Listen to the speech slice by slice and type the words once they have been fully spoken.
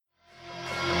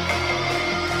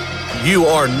You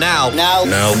are now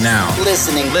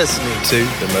listening to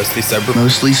the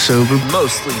Mostly Sober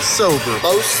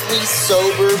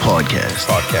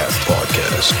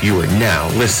podcast. You are now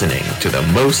listening to the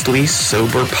Mostly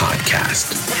Sober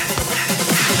podcast.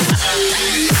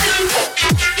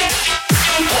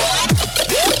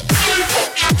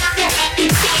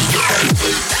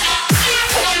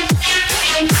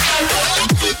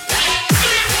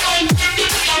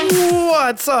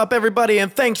 What's up, everybody,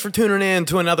 and thanks for tuning in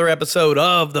to another episode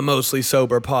of the Mostly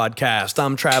Sober podcast.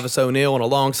 I'm Travis O'Neill, and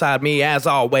alongside me, as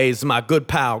always, my good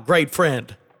pal, great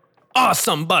friend,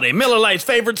 awesome buddy, Miller Lite's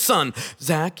favorite son,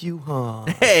 Zach Yuhan.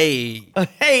 Hey.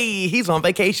 Hey, he's on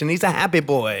vacation. He's a happy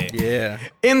boy. Yeah.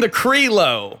 In the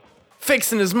Crelo,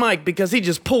 fixing his mic because he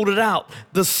just pulled it out.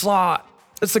 The slot.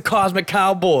 It's the Cosmic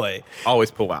Cowboy.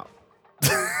 Always pull out.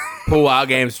 Pull out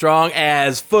game strong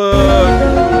as fuck.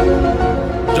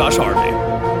 Josh Harvey.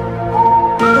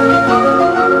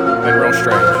 Been real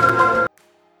strange.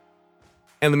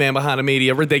 And the man behind the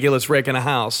media, Ridiculous Rick in the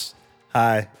house.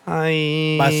 Hi.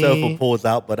 Hi. My sofa pulls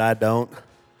out, but I don't.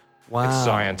 Wow. It's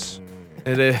science.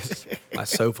 It is. My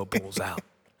sofa pulls out,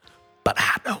 but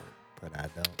I don't.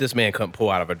 This man couldn't pull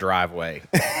out of a driveway.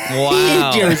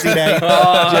 Wow. Did you ever see that?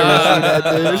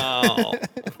 Wow.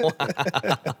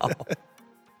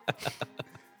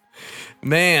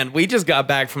 Man, we just got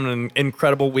back from an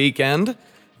incredible weekend.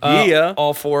 Yeah.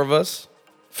 All four of us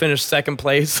finished second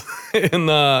place in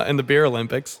the beer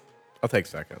Olympics. I'll take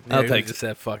second. I'll take just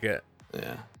said fuck it.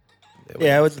 Yeah.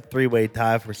 Yeah, it was a three-way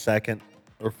tie for second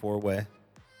or four-way.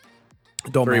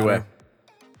 Don't Three-way. matter.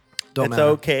 Don't It's matter.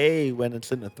 okay when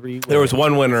it's in a three-way. There was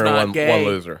one winner It's and not one gay.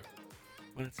 loser.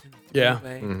 Yeah.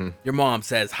 Your mom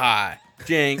says hi.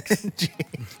 Jinx.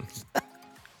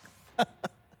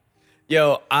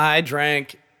 Yo, I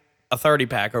drank a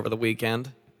 30-pack over the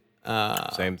weekend.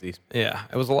 Same these. Yeah,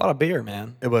 it was a lot of beer,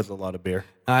 man. It was a lot of beer.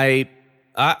 I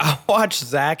watched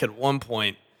Zach at one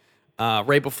point,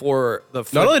 right before the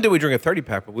Not only did we drink a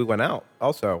 30-pack, but we went out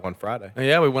also on Friday.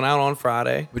 Yeah, we went out on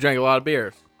Friday. We drank a lot of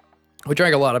beers. We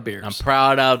drank a lot of beers. I'm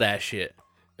proud of that shit.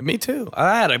 Me too.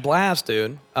 I had a blast,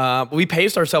 dude. We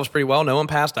paced ourselves pretty well. No one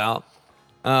passed out.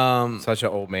 Such an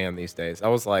old man these days. I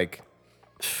was like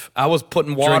I was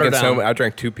putting water drinking down. I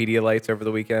drank 2 Pedialytes over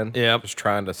the weekend. Yeah. Just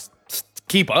trying to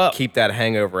Keep up. keep that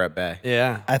hangover at bay.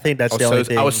 Yeah. I think that's the only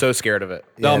thing. I was so scared of it.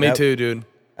 No, Yeah, me that- too, dude.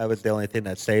 That was the only thing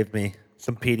that saved me.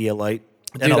 Some Pedialyte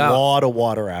and Dude, a lot of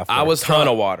water after. I was ton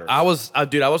of water. I was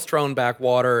throwing back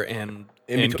water and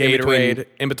Gatorade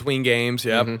in between games.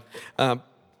 Yep.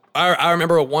 I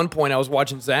remember at one point I was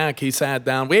watching Zach. He sat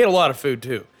down. We ate a lot of food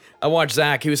too. I watched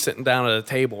Zach. He was sitting down at a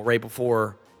table right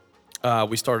before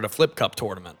we started a flip cup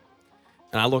tournament.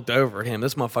 And I looked over at him.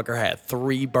 This motherfucker had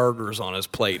 3 burgers on his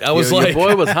plate. I was like, your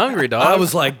boy was hungry, dog. I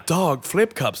was like, dog,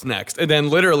 flip cups next. And then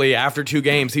literally after 2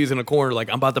 games, he was in a corner like,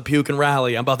 I'm about to puke and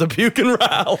rally. I'm about to puke and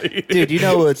rally. Dude, you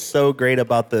know what's so great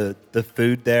about the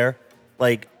food there?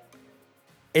 Like,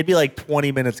 it'd be like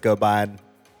 20 minutes go by and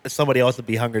somebody else would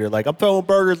be hungry. They're like, I'm throwing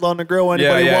burgers on the grill.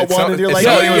 Anybody want one? And you're like,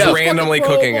 somebody "Hey, was yeah, randomly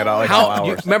cooking it all like all How,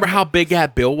 you hours. remember how big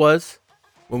that bill was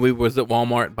when we was at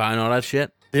Walmart buying all that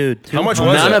shit? Dude, How much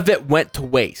was None it? of it went to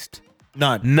waste.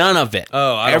 None. None of it.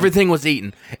 Oh, I don't- everything was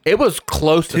eaten. It was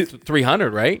close to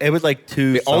 300, right? It was like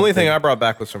 2 The only thing something. I brought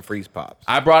back was some freeze pops.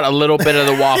 I brought a little bit of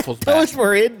the waffles back. Those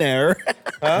were in there.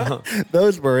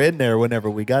 Those were in there whenever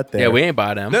we got there. Yeah, we ain't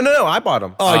buy them. No, I bought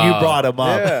them. Oh, you brought them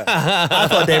up. Yeah. I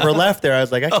thought they were left there. I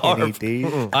was like, I can't eat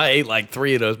these. I ate like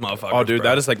 3 of those motherfuckers. Oh, dude, bro.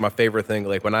 that is like my favorite thing.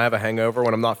 Like when I have a hangover,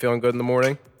 when I'm not feeling good in the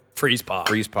morning, freeze pop.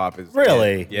 freeze pop is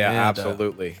Really? Yeah, Yeah,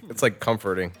 absolutely. It's like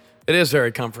comforting. It is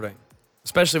very comforting,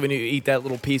 especially when you eat that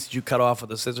little piece that you cut off with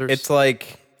the scissors. It's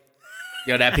like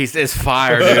Yo, that piece is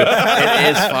fire, dude.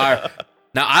 It is fire.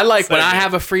 Now, I like when I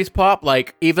have a freeze pop,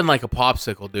 like even like a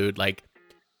popsicle, dude. Like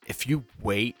if you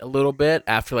wait a little bit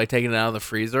after like taking it out of the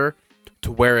freezer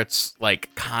to where it's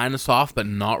like kind of soft but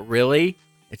not really,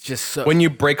 it's just so. when you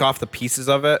break off the pieces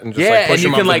of it and just yeah, like push and you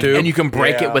them can up like the tube. and you can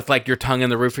break Yeah. it with like your tongue in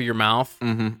the roof of your mouth.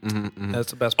 that's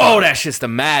the best. Oh, part. that's just the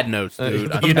mad notes,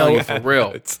 dude. I'm You telling know- you for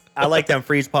real. I like them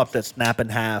freeze pops that snap in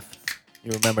half.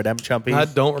 You remember them chumpies? I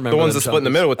don't remember the ones them that split in the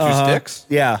chunkies. middle with 2 sticks.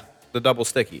 Yeah. The double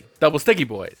sticky. Double sticky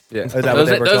boys. Yeah. Is that what Those,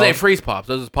 they were those called? ain't freeze pops.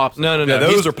 Those is pops. No. Yeah,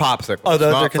 He's- those are popsicles. Oh,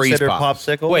 those not are freeze considered pops.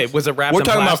 popsicles? Wait, was it wrapped We're in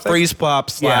talking plastic? about freeze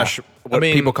pops slash what I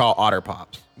mean- people call otter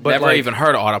pops. But Never like- even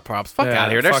heard of auto props. Fuck Yeah, out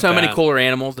of here. There's fuck so many that. cooler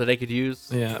animals that they could use.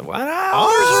 Yeah. What?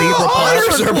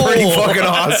 Otters are pretty fucking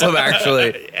awesome,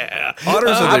 actually. Yeah.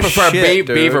 Otters are I the prefer shit,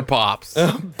 dude. beaver pops.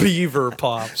 Beaver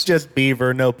pops. Just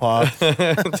beaver, no pops.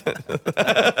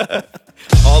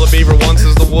 All the beaver wants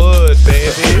is the wood,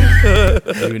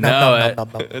 baby. You know it.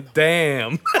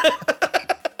 Damn.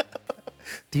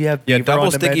 Do you have Yeah, Beaver double on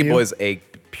the sticky menu? boys a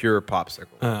pure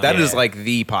popsicle. That is like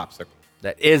the popsicle.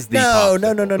 That is the No, popsicle.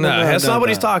 no, no, no, no, No, no. that's no, not what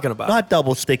no. he's talking about. Not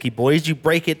double sticky boys. You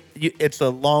break it. It's a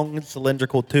long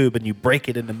cylindrical tube, and you break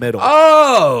it in the middle.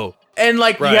 Oh, and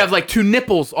like Right. you have like two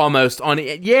nipples almost on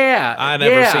it. Yeah, I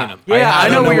never yeah, seen 'em. Yeah, I,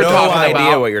 know what you're no talking idea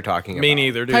about. what you're talking about. Me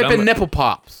neither, dude. Type in nipple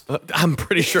pops. I'm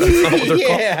pretty sure that's not what they're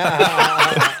called.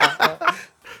 Yeah.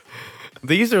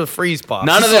 These are the freeze pops.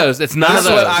 None of those. It's none of That's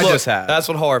what those. I Look, just had. That's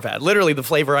what Harv had. Literally the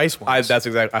flavor ice ones. That's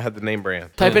exactly. I had the name brand.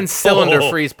 Type in cylinder Oh.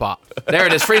 freeze pop. There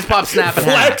it is. Freeze pop snap in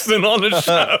half. flexing on the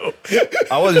show.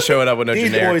 I wasn't showing up with no These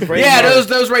generic. boys right Yeah, here.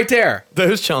 those right there.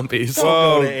 Those chumpies.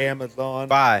 Go to Amazon.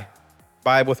 Buy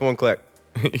with one click.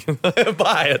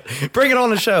 Buy it. Bring it on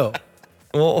the show.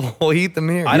 We'll eat them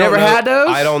here. I never don't know- had those?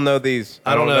 I don't know these.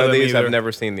 I don't know them these. either. I've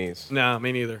never seen these. No,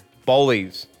 me neither.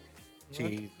 Bowlies.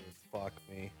 Jesus, fuck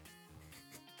me.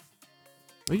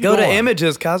 Where you Go to going?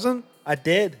 images, cousin. I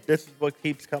did. This is what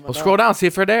keeps coming Well, up. scroll down, see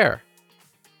if they're there.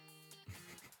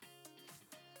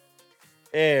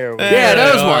 There we Yeah, go.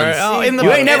 those ones. Oh, in the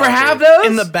You ain't never have those?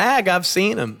 In the bag, I've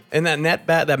seen them. In that net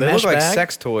bag, that They mesh look like bag.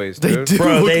 sex toys, They dude. do.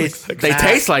 Bro, look they, like sex- They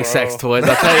taste like bro. sex toys,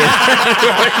 I'll tell you.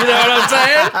 You know what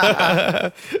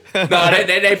I'm saying?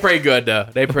 No, they pretty good though.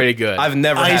 They pretty good. I've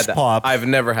never Ice had that. Pops. I've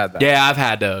never had that. Yeah, I've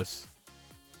had those.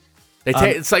 They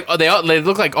it's like they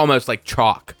look like almost like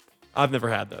chalk. I've never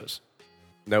had those.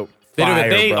 Nope. They don't. Fire,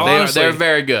 They bro. honestly, They're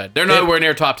very good. They're nowhere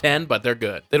near top 10, but they're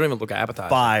good. they don't even look appetizing.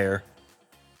 Fire.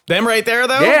 Them right there,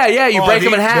 though. Yeah, yeah. You break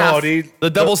them in half. The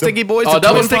double sticky boys. Oh, the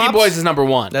double Twin sticky Pops? boys is number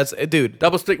one. That's dude.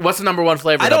 Double stick. What's the number one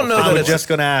flavor? I don't know Double I that was it's just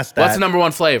gonna ask that. What's the number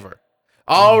one flavor?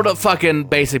 All the fucking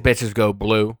basic bitches go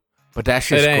blue, but that's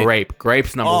just It ain't. grape.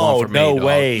 Grape's number Oh, one for me. no dog.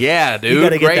 way. Yeah, You dude.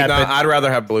 gotta get Grape. that No, bit- I'd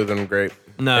rather have blue than grape.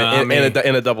 No, in, I mean,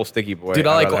 in a double sticky boy. dude,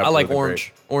 I'd I like rather have blue than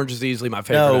orange. grape. Orange is easily my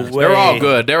favorite. No honestly. way. They're all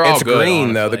good. They're all It's good.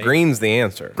 green though. The honestly. green's the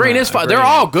answer. Green is fine. They're green.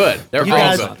 all good. They're You all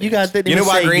guys, good. you guys didn't You know even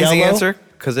why say green's the yellow? answer?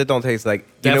 Because it don't taste like.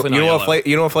 You know, Definitely you know not what yellow.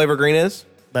 you know what flavor green is?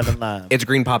 Lemon lime. It's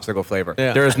green popsicle flavor.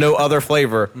 Yeah. There is no other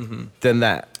flavor than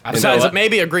that. Besides, what?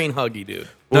 maybe a green huggy, dude.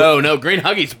 No, green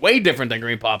Huggy's way different than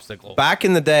green popsicle. Back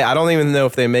in the day, I don't even know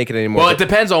if they make it anymore. Well, it but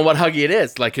depends on what Huggy it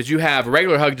is. Like, because you have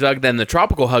regular Hug Jug, then the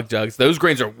tropical Hug Jugs. Those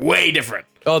greens are way different.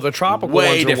 Oh, the tropical Way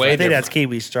ones are different. way I think different. that's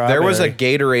kiwi strawberry. there was a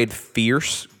Gatorade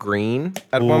Fierce Green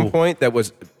at one Ooh. point that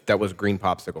was green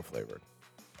popsicle flavored.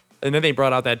 And then they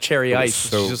brought out that cherry was ice,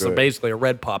 so which is just good. basically a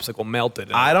red popsicle melted.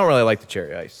 In I don't really like the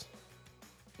cherry ice.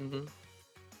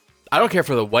 I don't care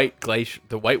for the white glacier,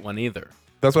 the white one either.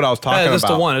 That's what I was talking that's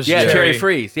about. the one. It's Yeah, cherry, cherry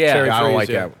freeze. Yeah. Cherry I don't freeze, like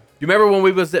yeah. that one. You remember when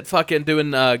we was at fucking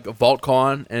doing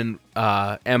VaultCon and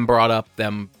M brought up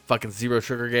them fucking zero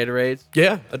sugar Gatorades?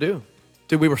 Yeah, I do.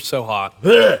 Dude, we were so hot.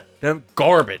 Them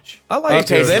garbage. I like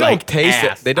Okay, it. they Dude. don't taste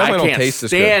it. ass. They definitely I don't can't taste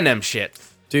as good. stand them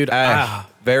shits. Dude,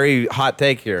 Very hot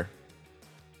take here.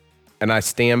 And I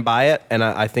stand by it, and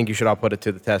I think you should all put it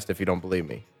to the test if you don't believe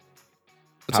me.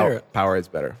 let's hear it. Powerade's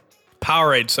better.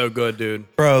 Powerade's so good,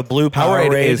 dude. Bro, blue Powerade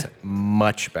Powerade is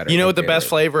much better. You know than what the best Gatorade.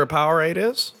 flavor of Powerade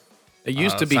is? It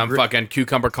used to be some fucking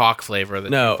cucumber cock flavor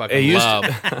that No, you fucking it used love.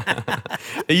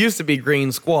 it used to be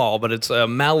green squall, but it's a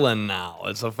melon now.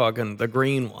 It's a fucking the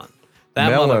green one. That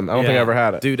Melon? I don't think I ever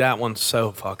had it. Dude, that one's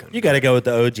so fucking. You got to go with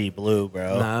the OG blue,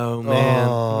 bro. no man,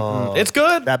 Oh. it's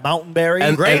good. That mountain berry.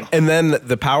 And, Great. and then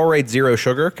the Powerade Zero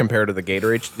Sugar compared to the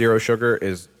Gatorade Zero Sugar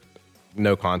is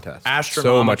no contest. So much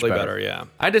Astronomically better. better. Yeah.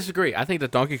 I disagree. I think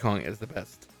that Donkey Kong is the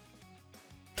best.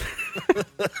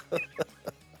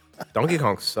 Donkey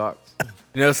Kong sucks.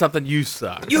 You know something? You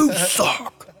suck. You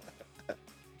suck.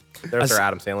 There's our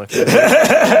Adam Sandler.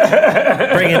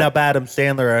 Bringing up Adam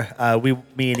Sandler,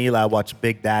 me and Eli watched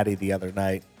Big Daddy the other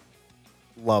night.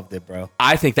 Loved it, bro.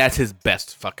 I think that's his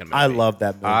best fucking movie. I love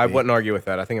that movie. I wouldn't argue with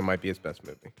that. I think it might be his best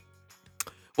movie.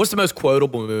 What's the most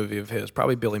quotable movie of his?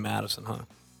 Probably Billy Madison, huh?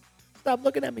 Stop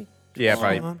looking at me. Yeah,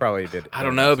 probably did. I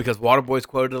don't know because Waterboy's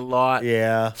quoted a lot.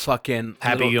 Yeah. Fucking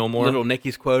Happy Little- Gilmore. Little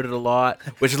Nicky's quoted a lot.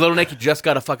 Which Little Nicky just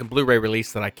got a fucking Blu-ray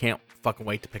release that I can't fucking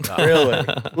wait to pick up. Really?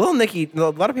 Little Nicky. A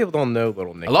lot of people don't know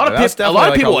Little Nicky. A lot of That's people. A lot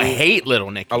of definitely people like hate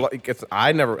Little Nicky.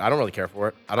 I don't really care for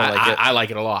it. I don't like it. I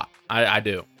like it a lot. I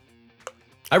do.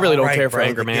 I really don't All right, care for bro,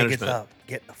 anger the gig is management. up.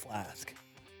 Get in the flask.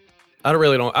 I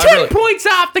really don't. I 10 really, points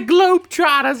off the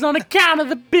Globetrotters on account of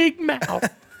the big mouth.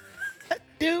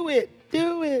 Do it.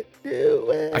 Do it.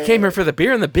 Do it. I came here for the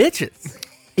beer and the bitches.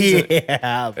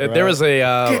 Yeah, bro. there was a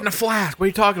Get in a flask. What are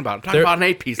you talking about? I'm talking There- about an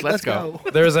 8-piece. Let's go.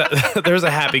 there's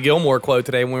a Happy Gilmore quote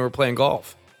today when we were playing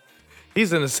golf.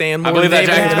 He's in the sand. I more believe than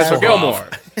that David jacket's Mr.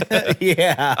 Hasselhoff. Gilmore.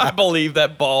 Yeah. I believe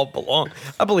that ball belongs.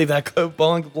 I believe that coat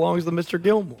belongs to Mr.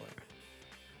 Gilmore.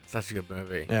 Such a good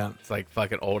movie. Yeah. It's like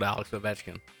fucking old Alex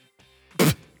Ovechkin.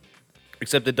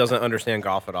 Except it doesn't understand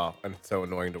golf at all, and it's so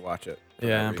annoying to watch it.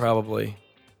 Yeah, probably.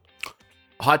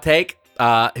 Hot take.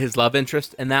 His love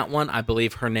interest in that one, I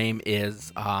believe her name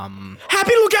is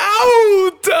Happy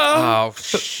Lookout! oh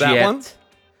shit. That one?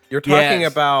 You're talking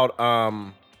Yes. about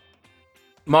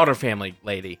Modern Family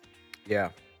lady. yeah.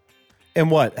 And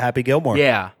what? Happy Gilmore.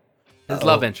 Yeah. His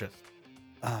love interest.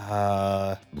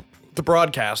 Uh, The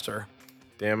broadcaster.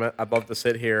 Damn it. I'd love to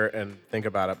sit here and think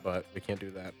about it, but we can't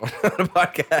do that on a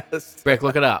podcast. Rick,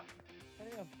 look it up.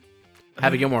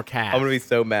 Happy Gilmore cast. I'm going to be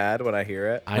so mad when I hear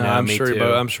it. I know, I'm me sure. too.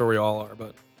 But I'm sure we all are.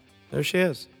 But there she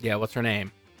is. Yeah, what's her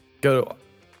name? Go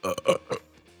to.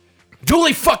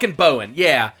 Julie fucking Bowen.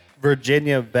 Yeah.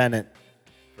 Virginia Bennett.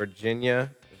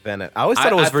 Virginia Bennett. I always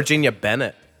thought it was Virginia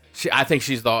Bennett. I think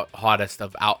she's the hottest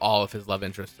of all of his love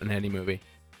interests in any movie.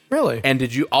 Really? And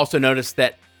did you also notice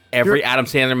that every Adam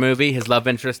Sandler movie, his love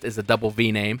interest is a double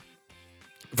V name?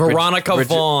 Veronica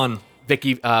Vaughn.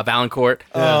 Vicky Valancourt.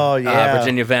 Oh, yeah.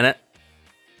 Virginia Bennett.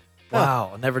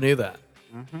 Wow, I never knew that.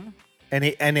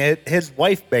 And his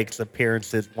wife makes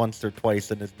appearances once or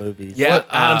twice in his movies. Yeah. What?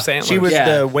 Adam Sandler. She was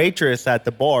Yeah. the waitress at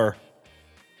the bar.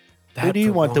 Who do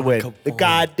you want to win? Veronica The Vaughn.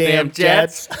 goddamn Damn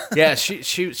Jets. yeah,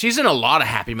 she's in a lot of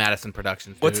Happy Madison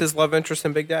productions. What's dude. his love interest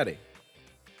in Big Daddy?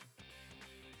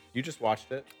 You just watched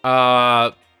it.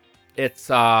 It's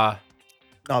Not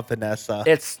Vanessa.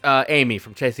 it's Amy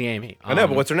from Chasing Amy. I know,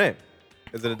 but what's her name?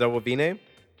 Is it a double V name?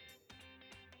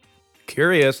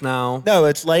 Curious now. No,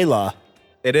 it's Layla.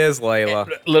 It is Layla.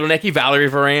 Little Nicky, Valerie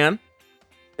Varan.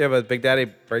 Yeah, but Big Daddy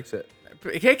breaks it.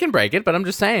 It can break it, but I'm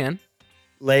just saying.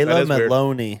 That Layla is weird.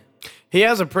 Maloney. He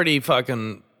has a pretty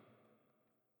fucking.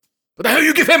 What the hell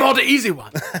you give him all the easy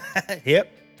ones?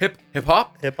 Hip. Hip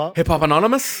hop? Hip hop. Hip Hop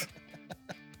Anonymous?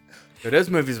 Dude, those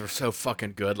movies were so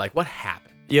fucking good. Like, what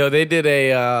happened? Yo, they did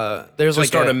a. There's Just like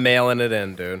started a, mailing it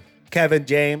in, dude. Kevin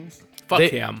James. Fuck They-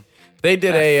 him. They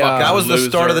did That a. fucking That was the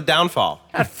start loser. of the downfall.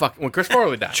 That fuck when Chris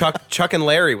Farley died. Chuck and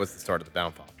Larry was the start of the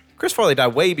downfall. Chris Farley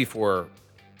died way before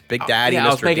Big Daddy. yeah, Mr.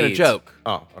 I was making a Deeds. joke.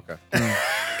 Oh, okay.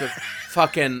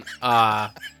 Fucking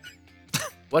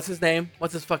what's his name?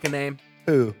 What's his fucking name?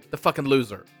 Who? The fucking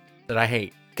loser that I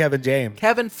hate. Kevin James.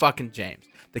 Kevin fucking James.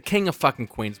 The king of fucking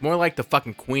Queens. More like the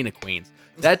fucking queen of Queens.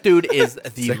 That dude is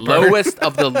the lowest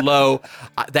of the low.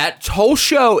 That whole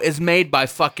show is made by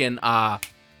fucking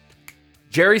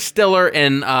Jerry Stiller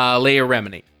and Leah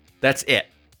Remini. That's it.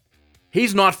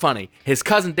 He's not funny. His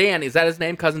cousin Danny, is that his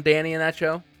name? Cousin Danny in that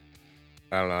show?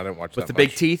 I don't know. I didn't watch With that the big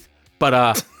much. teeth? But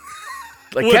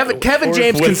like Kevin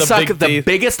James with can the suck big the teeth.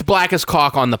 biggest, blackest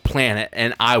cock on the planet,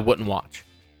 and I wouldn't watch.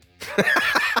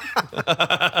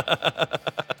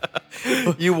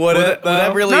 You wouldn't. Would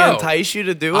that really No. entice you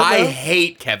to do it? I though?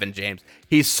 hate Kevin James.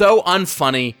 He's so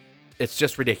unfunny. It's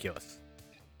just ridiculous.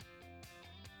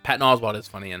 Patton Oswalt is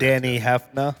funny in it. Danny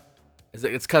Hefner.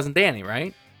 It's cousin Danny,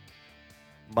 right?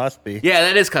 Must be. Yeah,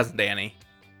 that is cousin Danny.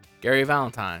 Gary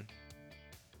Valentine.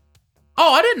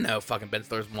 Oh, I didn't know fucking Ben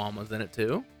Stiller's mom was in it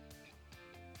too.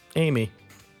 Amy.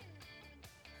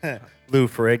 Lou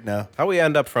Ferrigno. How we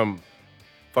end up from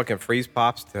fucking Freeze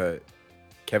Pops to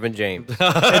Kevin James? It's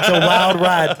a wild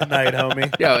ride tonight,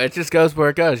 homie. Yo, it just goes where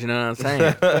it goes. You know what I'm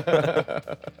saying?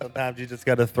 Sometimes you just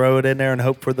got to throw it in there and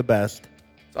hope for the best.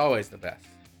 It's always the best.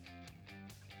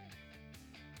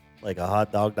 Like a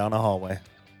hot dog down a hallway.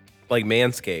 Like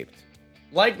Manscaped.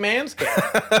 Like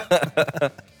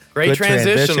Manscaped. Great Good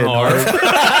transition, Harv.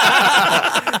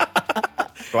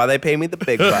 That's why they pay me the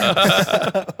big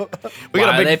bucks.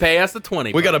 Why they pay us the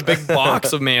 20? We got a big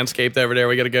box of Manscaped over there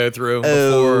we got to go through.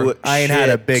 Oh, before. I ain't had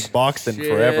a big box in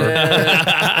forever.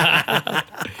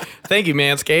 Thank you,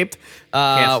 Manscaped.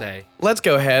 Can't say. Let's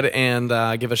go ahead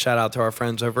and give a shout out to our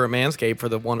friends over at Manscaped for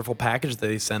the wonderful package that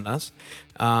they send us.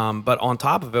 But on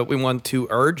top of it, we want to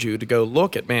urge you to go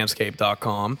look at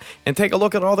manscaped.com and take a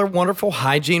look at all their wonderful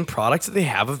hygiene products that they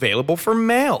have available for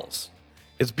males.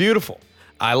 It's beautiful.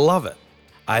 I love it.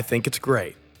 I think it's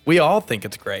great. We all think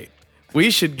it's great. We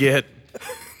should get.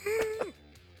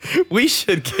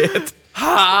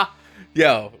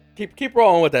 Yo, keep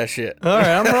rolling with that shit. All right,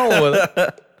 I'm rolling with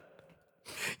it.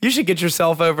 You should get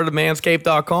yourself over to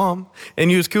manscaped.com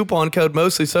and use coupon code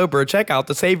Mostly Sober at checkout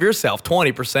to save yourself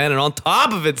 20%. And on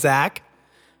top of it, Zach,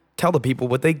 tell the people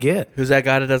what they get. Who's that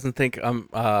guy that doesn't think I'm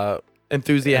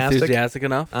Enthusiastic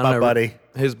enough? I don't My know. buddy.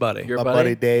 His buddy. Your My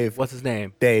buddy Dave. What's his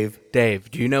name? Dave.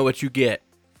 Dave. Do you know what you get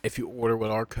if you order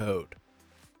with our code?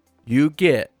 You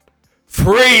get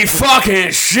free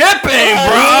fucking shipping,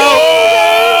 bro.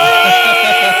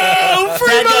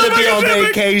 I'm gonna be on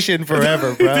vacation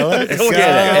forever, bro. Let's go.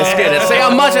 Let's get it. See,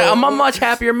 I'm a much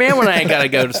happier man when I ain't gotta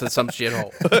go to some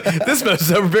shithole. This Mostly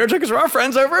Sober beer took us from our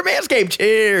friends over at Manscaped.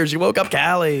 Cheers. You woke up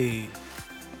Cali.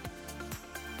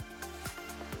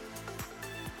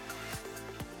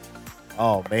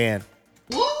 Oh, man.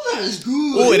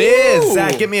 Oh, it is.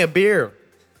 Zach, get me a beer.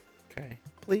 Okay.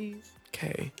 Please.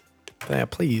 Okay. Yeah,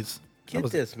 please. Get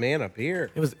this man a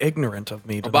beer. It was ignorant of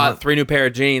me to Bought not. 3 new pair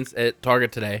of jeans at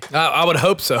Target today. I would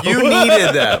hope so. You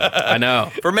needed them I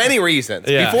know. for many reasons.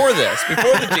 Yeah. Before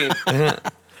the jeans.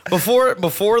 before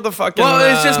the fucking.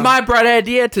 Well, it's just my bright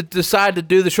idea to decide to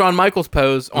do the Shawn Michaels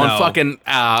pose on No. fucking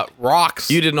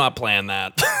rocks. You did not plan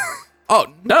that. Oh,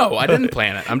 no, I didn't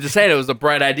plan it. I'm just saying it was a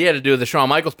bright idea to do the Shawn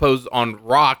Michaels pose on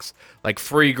rocks, like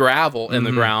free gravel in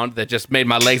the ground that just made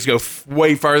my legs go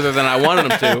way further than I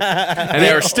wanted them to. And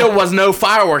there still was no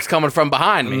fireworks coming from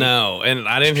behind me. No, and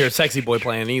I didn't hear Sexy Boy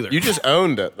playing either. You just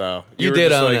owned it though. You were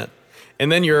did just own like- it.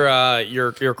 And then your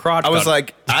crotch. I was got-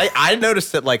 like, I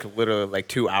noticed it like literally like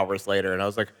 2 hours later, and I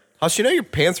was like, "Hush, you know your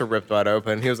pants are ripped wide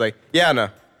open." He was like, "Yeah, no,"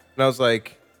 and I was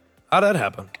like, how'd that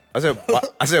happen? I said,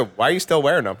 "Why are you still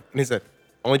wearing them?" And he said,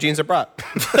 "Only jeans are brought."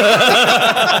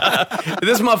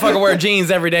 This motherfucker wear jeans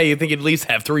every day. You think he'd at least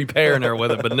have 3 pair in there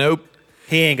with it, but nope.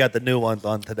 He ain't got the new ones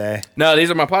on today. No, these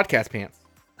are my podcast pants.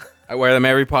 I wear them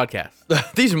every podcast.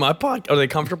 These are my Are they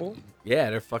comfortable?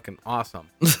 Yeah, they're fucking awesome.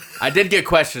 I did get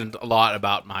questioned a lot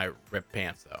about my ripped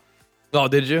pants, though. Oh,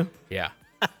 did you? Yeah.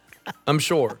 I'm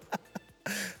sure.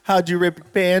 How'd you rip your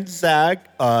pants, Zach?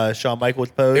 Shawn Michaels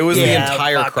pose. It was the Yeah,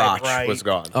 entire fucking crotch right. was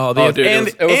gone. Oh, dude, and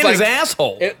it was his like-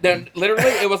 asshole. Then literally,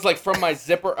 it was like from my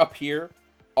zipper up here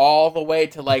all the way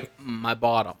to like my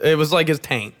bottom. It was like his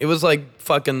taint. It was like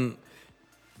fucking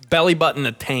belly button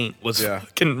of taint was Yeah.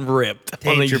 fucking ripped. on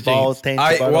Taint these your jeans. balls, taint your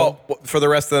butthole. Well, for the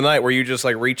rest of the night, were you just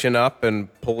like reaching up and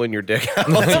pulling your dick out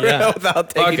Yeah. without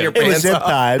taking Fuck it. your It was pants zip off?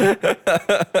 tied.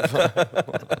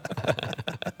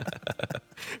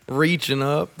 Reaching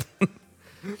up.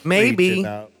 Maybe. Reaching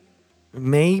out.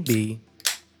 Maybe.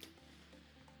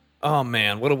 Oh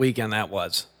man, what a weekend that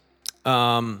was.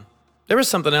 There was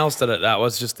something else that I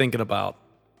was just thinking about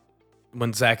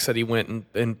when Zach said he went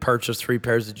and purchased 3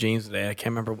 pairs of jeans today. I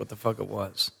can't remember what the fuck it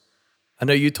was. I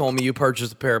know you told me you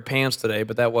purchased a pair of pants today,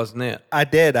 but that wasn't it. I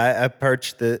did. I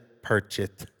purchased it.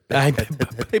 Purchased. I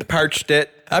They perched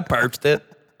it. purchased it.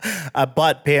 I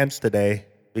bought pants today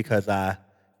because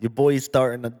your boy's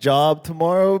starting a job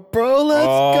tomorrow, bro. Let's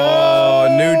Oh,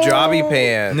 go. new jobby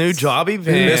pants. New jobby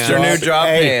pants. Mr. New Job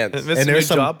Hey, Pants. Mr. And New there's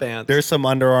some Job pants. There's some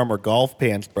Under Armour golf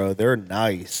pants, bro. They're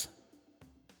nice.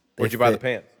 They Where'd you buy the fit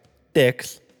pants?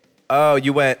 Dicks. Oh,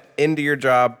 you went into your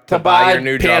job to buy your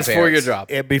new pants job for your job.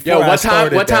 Yeah, before Yo, I what time?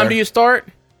 started What time there. do you start?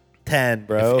 10,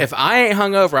 bro. If I ain't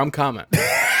hungover, I'm coming.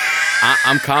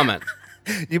 I'm coming.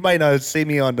 You might not see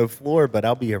me on the floor, but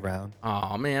I'll be around.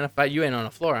 Oh man, if you ain't on the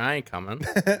floor, I ain't coming.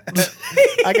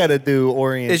 I gotta do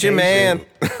orientation. Is your man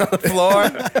on the floor?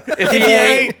 If he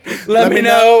ain't, let me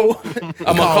know.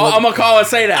 I'm gonna call and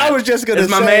say that. I was just gonna Is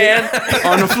my say- man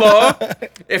on the floor?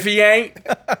 If he ain't,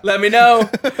 let me know.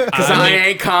 Cause I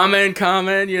ain't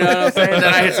coming. You know what I'm saying?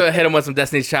 Then I hit him with some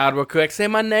Destiny's Child real quick. Say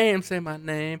my name.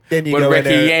 Then you when go in Ricky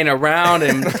there. ain't around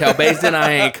and tell Basin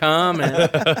I ain't coming.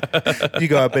 You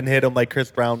go up and hit him like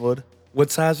Chris Brown would. What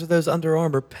size are those Under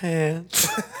Armour pants?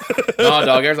 No,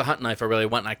 dog. There's a hunting knife I really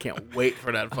want, and I can't wait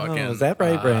for that fucking. is that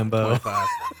right, Rambo? 25.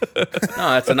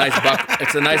 No, it's a nice buck.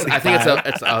 It's a nice. I think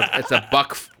it's a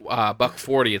buck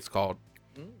 40. It's called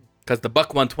because the buck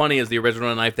 120 is the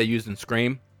original knife they used in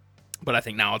Scream, but I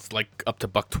think now it's like up to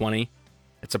buck 20.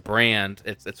 It's a brand.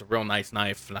 It's a real nice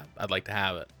knife, and I'd like to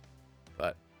have it,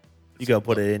 but You go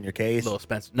put it in your a case. little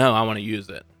expensive. No, I want to use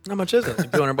it. How much is it?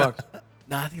 Like $200.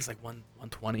 No, I think it's like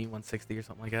 120, 160 or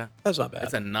something like that. That's not bad.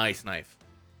 It's a nice knife.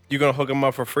 You gonna hook him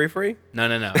up for free? No. I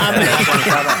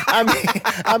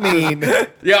mean,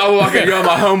 Yeah, I'm walking. Yo,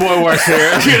 my homeboy works here.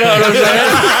 You know what I'm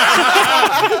saying?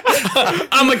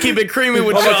 I'm gonna keep it creamy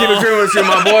with I'm gonna keep it y'all. cream with you.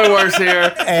 My boy works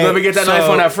here. Let me get that knife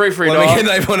on that free Let dog. me get a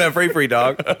knife on that free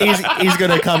dog. he's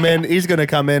gonna come in. He's gonna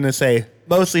come in and say,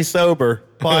 "Mostly sober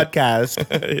podcast."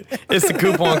 It's the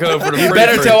coupon code for the You free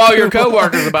better free. tell all your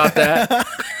coworkers about that.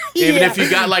 Even Yeah. if you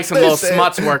got like some little Listen.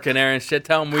 smuts working there and shit,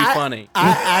 tell them we funny.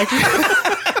 I actually,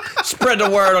 Spread the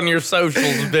word on your socials,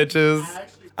 bitches.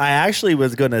 I actually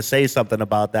was gonna say something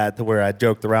about that to where I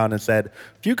joked around and said,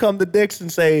 if you come to Dick's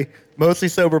and say Mostly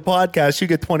Sober Podcast, you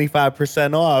get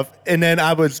 25% off. And then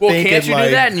I was Well, thinking, can't you like,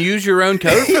 do that and use your own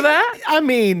code for that? I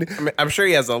mean, I'm sure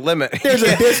he has a limit. There's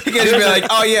a disc- He can't just be like,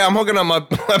 oh yeah, I'm hooking up my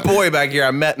boy back here I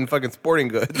met in fucking sporting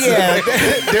goods. yeah,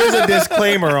 there's a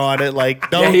disclaimer on it. Like,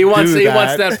 don't Yeah, he wants do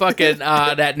that fucking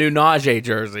that new Najee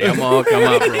jersey. I'm gonna hook him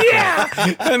up. Real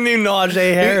quick. A new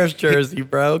Najee Harris jersey,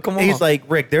 bro. Come on. He's like,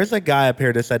 Rick, there's a guy up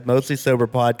here that said Mostly Sober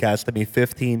podcast to me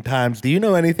 15 times. Do you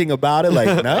know anything about it? Like,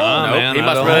 no. Nope, man, he I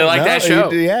must don't- really like that show.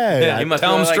 Yeah. He must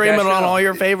Tell them really like stream that it on show. all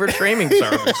your favorite streaming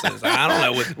services. I don't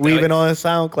know what. We even on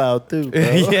SoundCloud too. Bro.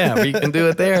 Yeah, we can do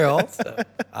it there also.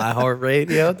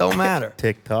 iHeartRadio, don't matter.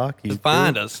 TikTok. You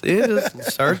Find us. You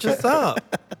just search us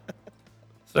up.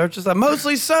 Search us up.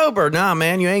 Mostly Sober. Nah,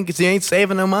 man, you ain't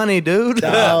saving no money, dude.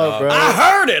 No, bro. I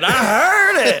heard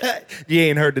it. You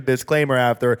ain't heard the disclaimer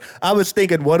after. I was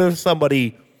thinking, what if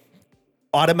somebody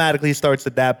automatically starts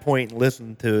at that point and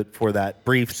listen to it for that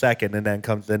brief second and then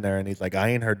comes in there and he's like, I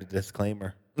ain't heard the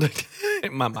disclaimer.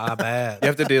 my bad. You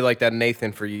have to do like that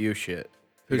Nathan for you shit.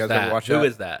 Who's you guys that? ever watch Who that?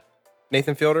 is that?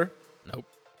 Nathan Fielder? Nope.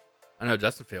 I know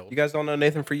Justin Field. You guys don't know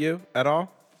Nathan for you at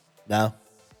all? No.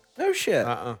 No shit.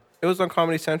 It was on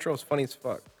Comedy Central. It was funny as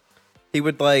fuck. He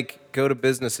would like go to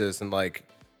businesses and like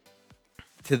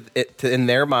in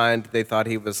their mind they thought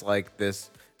he was like this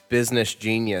business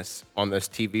genius on this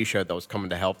TV show that was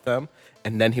coming to help them,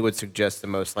 and then he would suggest the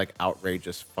most like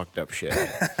outrageous fucked up shit.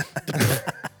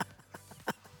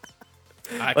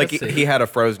 I Like could see. he had a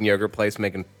frozen yogurt place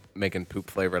making poop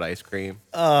flavored ice cream.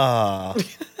 Would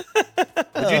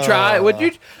you try? Would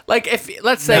you like if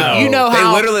let's say you know They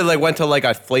how literally like went to like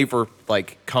a flavor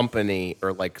like company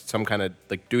or like some kind of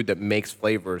like dude that makes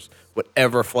flavors,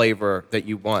 whatever flavor that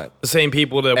you want, The same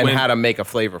people that and went. how to make a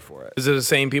flavor for it. Is it the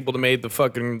same people that made the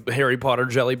fucking Harry Potter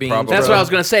jelly beans? Probably. That's what I was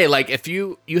gonna say. Like if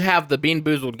you have the Bean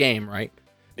Boozled game, right?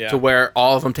 Yeah. To where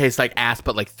all of them taste like ass,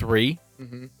 but like 3.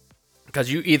 Because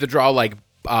you either draw like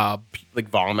Like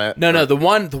vomit. no, the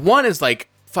one is like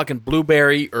fucking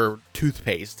blueberry or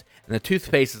toothpaste, and the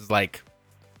toothpaste is like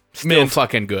still Mint.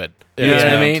 fucking good. Yeah. You know what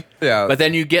I Yeah. mean? Yeah. But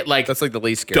then you get like That's like the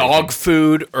least scary dog thing.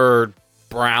 food or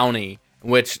brownie,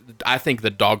 which I think the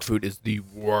dog food is the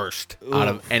worst out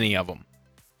of any of them.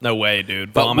 No way,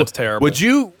 dude. But Vomit's terrible. Would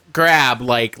you grab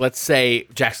like, let's say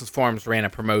Jackson's Farms ran a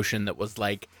promotion that was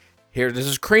like, here, this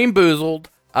is Cream Boozled.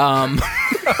 Do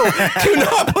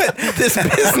not put this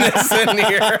business in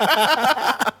here.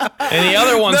 And the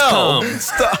other ones come.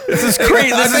 This is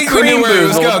cream. I think we knew where it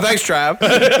was going. Thanks, Trav.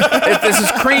 If this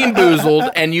is Cream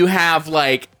Boozled, and you have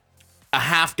like a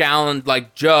half-gallon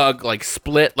like jug, like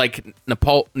split like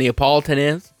Neapolitan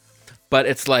is, but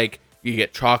it's like you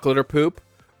get chocolate or poop,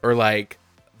 or like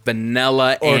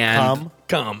vanilla Or and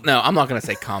Come. No, I'm not gonna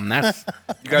say cum. That's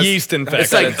Yeast infection.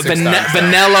 it's like Six times.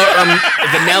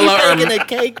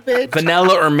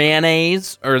 vanilla or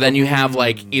mayonnaise, or then you have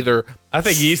like either I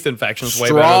think yeast infection's way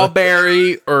better.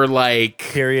 strawberry or like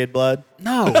Period blood.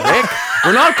 no, Rick,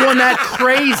 we're not going that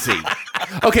crazy.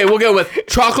 Okay, we'll go with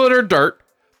chocolate or dirt,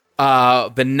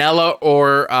 vanilla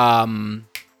or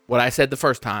what I said the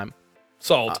first time.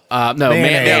 Salt. No,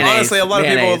 Mayonnaise. Yeah, mayonnaise, honestly, a lot of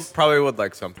mayonnaise. people probably would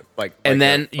like something like. And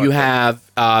then you have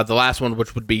the last one,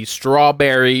 which would be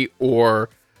strawberry or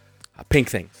pink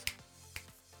things.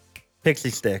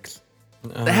 Pixie sticks.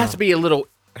 It has to be a little.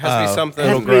 it has to be something. It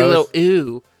has to be a little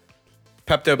ew.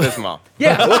 Pepto Bismol.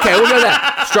 Yeah. Okay, we'll go with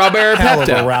that. Strawberry Hell of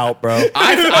a Pepto. route, bro.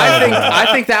 I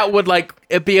think that would like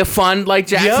it be a fun like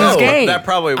Jackson's game. That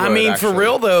probably would. I mean, actually. for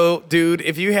real though, dude,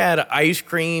 if you had ice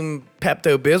cream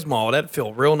Pepto Bismol, that'd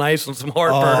feel real nice and some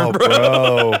heartburn, Oh,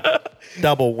 bro. bro.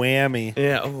 Double whammy.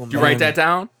 Yeah. Oh, You write that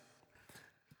down?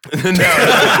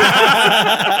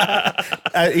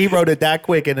 He wrote it that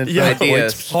quick and it's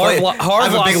Ideas. Hard I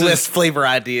have a big losses. list. Flavor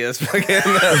ideas.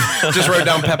 Just wrote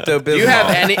down Pepto Bismol. Do you have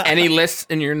any lists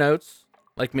in your notes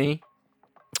like me?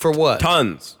 For what?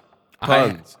 tons?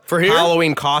 For here?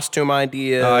 Halloween costume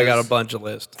ideas. I got a bunch of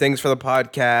lists. things for the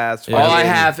podcast. All I fucking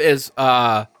have is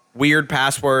weird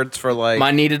passwords for like.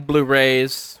 my needed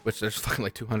Blu-rays, which there's fucking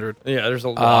like 200. Yeah, there's a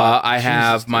lot. I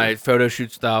have my photo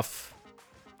shoot stuff.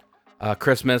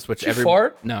 Christmas, which Did you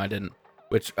fart? No, I didn't.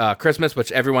 Which Christmas,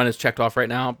 which everyone is checked off right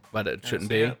now, but it shouldn't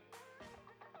be. it.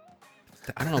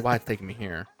 I don't know why it's taking me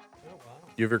here.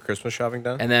 You have your Christmas shopping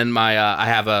done? And then my I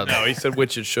have a No, he said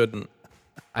which it shouldn't.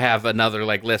 I have another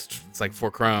like list. It's like for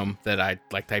Chrome that I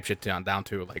like type shit down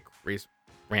to like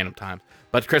random times.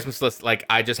 But Christmas list, like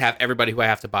I just have everybody who I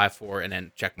have to buy for and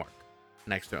then check mark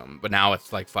next to them. But now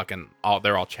it's like fucking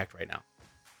they're all checked right now.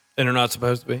 And they're not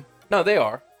supposed to be. No, they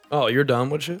are. Oh, you're done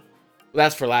with shit?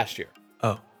 That's for last year.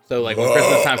 Oh. So like when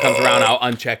Christmas time comes around, I'll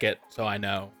uncheck it so I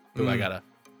know who I gotta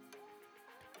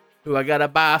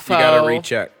buy for. You gotta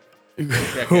recheck.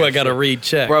 Who I gotta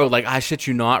recheck. Bro, like I shit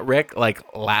you not, Rick.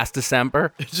 Like last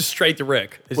December. It's just straight to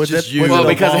Rick. It's Was just it- you. was Well, a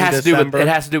because it long has December?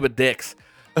 to do with dicks.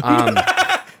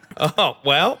 Oh,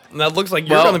 well, that looks like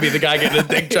you're Well- gonna be the guy getting the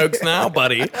dick jokes now,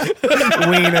 buddy.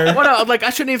 Wiener. Well, no, like I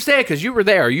shouldn't even say it because you were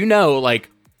there. You know, like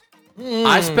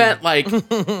I spent like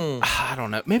I don't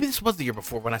know. Maybe this was the year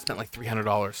before when I spent like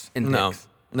 $300 in No. dicks.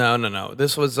 No.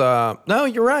 This was no,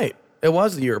 you're right. It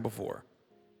was the year before.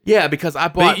 Yeah, because I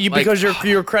bought because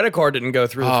your credit card didn't go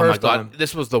through the first time.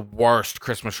 This was the worst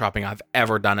Christmas shopping I've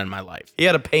ever done in my life. He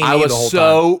had to pay me I was the whole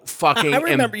so time. fucking I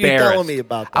remember you embarrassed. telling me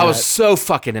about that. I was so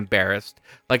fucking embarrassed,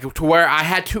 like to where I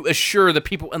had to assure the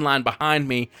people in line behind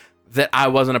me that I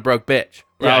wasn't a broke bitch.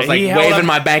 Where I was like he held waving up-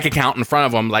 my bank account in front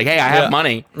of them, like, "Hey, I have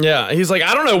money." Yeah, he's like,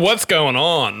 I don't know what's going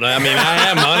on. I mean, I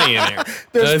have money in here.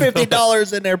 There's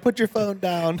 $50 in there. Put your phone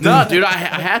down. No, dude, I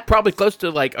had probably close to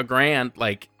like $1,000,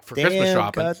 like for Christmas Damn,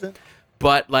 shopping. cousin.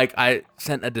 But like I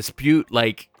sent a dispute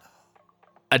like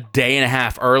a day and a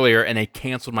half earlier, and they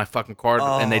canceled my fucking card,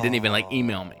 and they didn't even like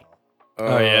email me.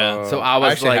 Oh, yeah. So I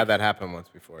was actually like- had that happen once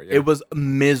before. Yeah. It was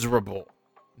miserable.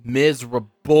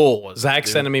 Miserable.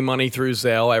 Zach's sending me money through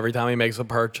Zelle every time he makes a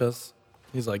purchase.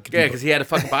 He's like, Yeah, because he had to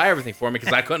fucking buy everything for me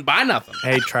because I couldn't buy nothing.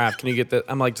 hey, Trav, can you get that?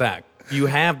 I'm like, Zach, you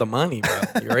have the money, bro.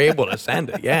 You're able to send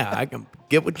it. Yeah, I can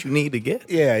get what you need to get.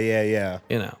 Yeah.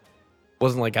 You know,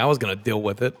 wasn't like I was gonna deal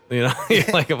with it. You know,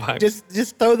 like if I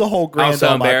Just throw the whole I grand was so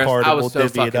on my embarrassed. card I and was we'll so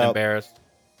divvy it fucking up. embarrassed.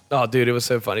 Oh, dude, it was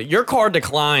so funny. Your card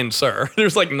declined, sir.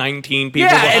 There's like 19 people.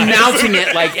 Yeah, behind us. announcing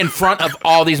it like in front of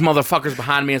all these motherfuckers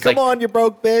behind me. It's Come like, on, you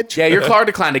broke bitch. yeah, your card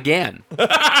declined again.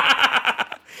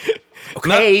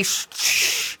 Okay.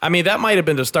 I mean, that might have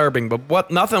been disturbing, but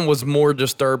nothing was more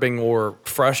disturbing or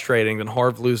frustrating than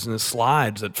Harv losing his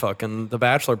slides at fucking the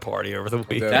bachelor party over the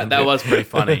weekend. That was pretty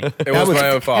funny. it was my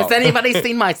own fault. Has anybody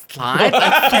seen my slides?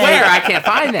 I swear I can't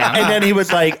find them. And then he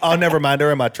was like, "Oh, never mind.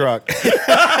 They're in my truck."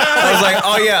 I was like,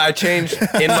 oh yeah, I changed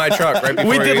in my truck right before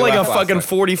we did like a left last fucking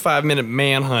night. 45-minute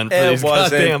manhunt for It these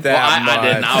wasn't goddamn. that I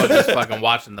didn't. I was just fucking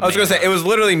watching the I was gonna say it was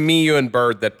literally me, you, and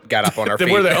Bird that got up on our They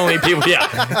feet. were the only people.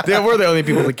 Yeah, they were the only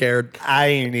people that cared. I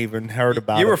ain't even heard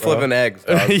about it. You were bro. flipping eggs,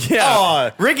 dog. Yeah,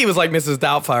 Oh. Ricky was like Mrs.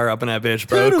 Doubtfire up in that bitch,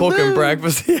 bro. Cooking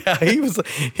breakfast. Yeah, he was.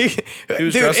 He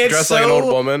was dude, dressed it's like an so- old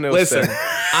woman. It was Listen,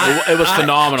 sick. It was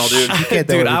phenomenal, dude. Can't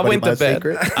tell dude, I everybody went to my bed.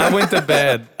 secret. I went to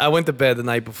bed. I went to bed the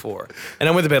night before, and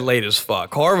I went to bed late as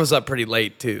fuck. Harv was up pretty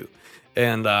late too,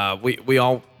 and we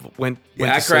all went.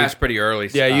 Yeah, I to sleep. crashed pretty early.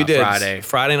 Yeah, you did. Friday.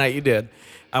 Friday night you did.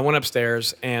 I went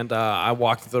upstairs and I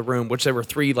walked to the room, which there were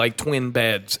 3 like twin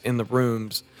beds in the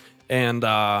rooms, and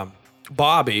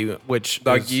Bobby, which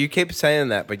Dog, was- you keep saying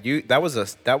that, but that was a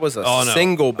Oh, no.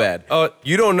 single bed. Oh.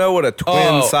 You don't know what a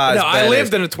twin size no, bed I lived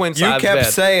is. in a twin You size kept bed.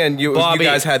 saying you Bobby-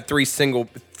 guys had three.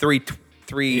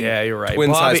 Yeah, you're right.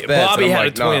 Twin size Bobby- beds. Bobby And I'm had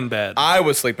like, a twin no. bed. I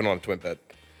was sleeping on a twin bed.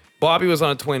 Bobby was on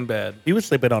a twin bed. He was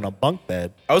sleeping on a bunk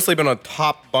bed. I was sleeping on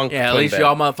top bunk. Yeah, at twin least bed.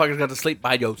 y'all motherfuckers got to sleep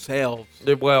by yourselves.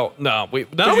 Well, no, we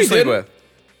Who'd you we sleep didn't. with?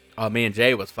 Oh, me and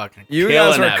Jay was fucking You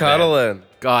killing guys were that bed. cuddling.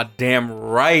 God damn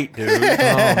right, dude. Oh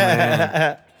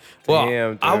man. Well,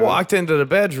 Damn, I dude. walked into the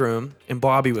bedroom and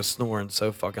Bobby was snoring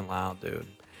so fucking loud, dude.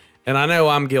 And I know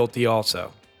I'm guilty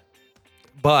also.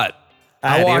 But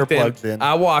I had walked earplugs in.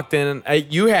 I walked in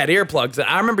and you had earplugs in.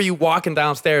 I remember you walking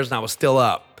downstairs and I was still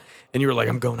up. And you were like,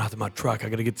 I'm going out to my truck. I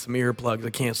got to get some earplugs. I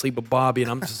can't sleep with Bobby.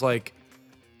 And I'm just like,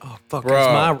 oh, fuck,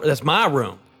 Bro. that's my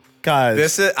room.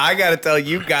 Guys, I gotta tell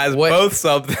you guys Wait. both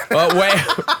something.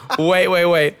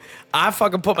 Wait. I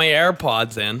fucking put my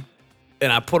AirPods in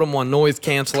and I put them on noise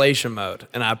cancellation mode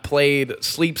and I played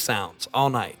sleep sounds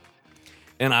all night.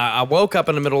 And I woke up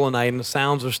in the middle of the night and the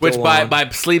sounds are still Which by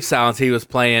on. sleep sounds he was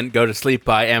playing "Go to Sleep"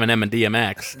 by Eminem and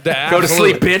DMX. Yeah, Go to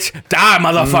sleep, absolutely. bitch. Die,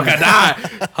 motherfucker, die.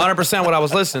 100% what I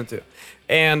was listening to.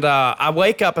 And I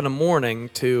wake up in the morning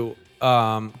to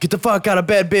get the fuck out of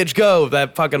bed, bitch, go.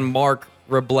 That fucking Mark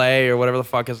Reblay or whatever the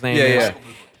fuck his name is. Yeah.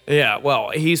 Yeah,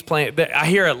 well, he's playing. I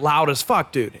hear it loud as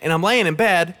fuck, dude. And I'm laying in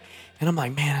bed and I'm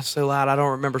like, man, it's so loud. I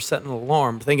don't remember setting an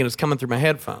alarm, thinking it's coming through my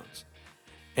headphones.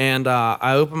 And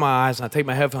I open my eyes and I take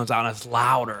my headphones out and it's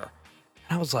louder.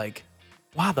 And I was like,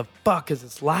 why the fuck is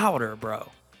this louder, bro?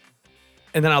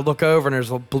 And then I look over and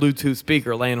there's a Bluetooth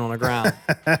speaker laying on the ground.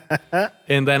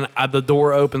 And then the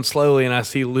door opens slowly and I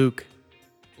see Luke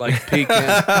like peeking.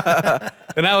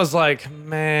 And I was like,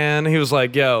 man, he was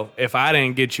like, yo, if I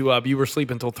didn't get you up, you were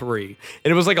sleeping till 3.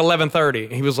 And it was like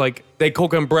 11:30. He was like, they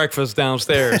cooking breakfast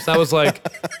downstairs. I was like,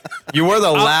 You were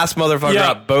the last motherfucker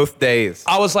yeah. up both days.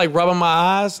 I was like rubbing my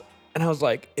eyes, and I was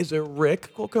like, "Is it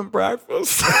Rick cooking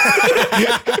breakfast?"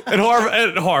 and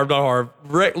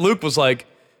Harv, Luke was like,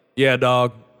 "Yeah,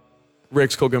 dog,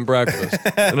 Rick's cooking breakfast,"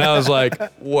 and I was like,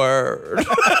 "Word,"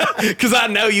 because I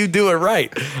know you do it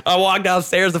right. I walked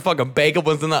downstairs, the fucking bacon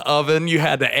was in the oven. You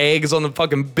had the eggs on the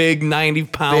fucking big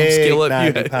 90-pound big skillet.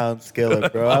 You 90-pound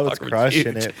skillet, bro. I was Fucking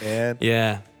crushing huge. it, man.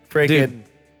 Yeah, Freaking Dude.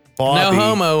 Bobby. No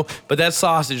homo, but that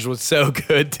sausage was so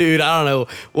good, dude. I don't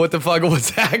know what the fuck was.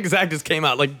 Zach just came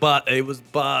out like it was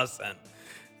bussing.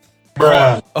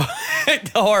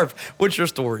 Harv, what's your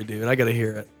story, dude? I gotta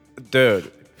hear it.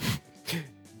 Dude,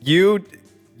 you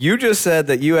just said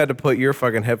that you had to put your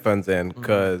fucking headphones in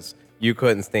because you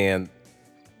couldn't stand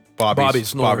Bobby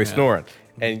snoring.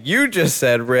 And you just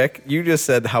said, Rick,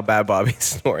 how bad Bobby's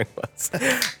snoring was.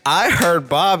 I heard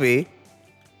Bobby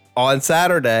on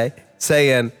Saturday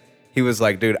saying, he was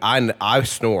like, dude, I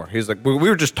snore. He was like, we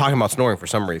were just talking about snoring for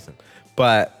some reason.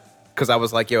 But because I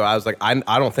was like, I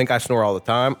don't think I snore all the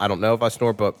time. I don't know if I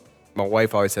snore, but my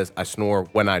wife always says I snore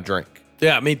when I drink.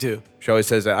 Yeah, me too. She always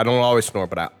says that I don't always snore,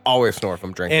 but I always snore if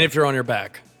I'm drinking. And if you're on your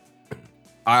back.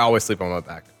 I always sleep on my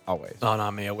back. Always. Oh,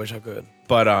 not me. I wish I could.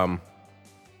 But I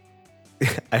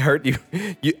heard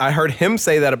I heard him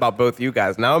say that about both you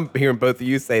guys. Now I'm hearing both of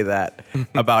you say that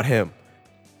about him.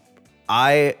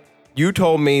 You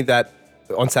told me that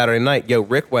on Saturday night,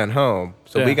 Rick went home,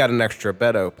 so we got an extra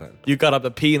bed open. You got up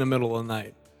to pee in the middle of the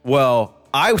night. Well,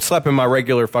 I slept in my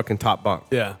regular fucking top bunk.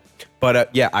 Yeah.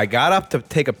 But I got up to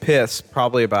take a piss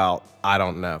probably about, I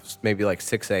don't know, maybe like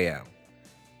 6 a.m.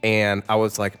 And I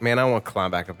was like, man, I want to climb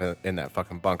back up in that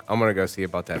fucking bunk. I'm going to go see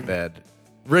about that bed.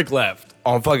 Rick left.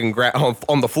 On fucking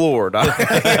on the floor, dog.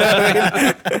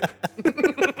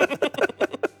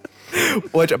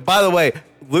 Which, by the way,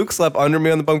 Luke slept under me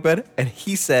on the bunk bed, and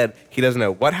he said he doesn't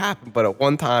know what happened, but at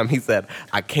one time he said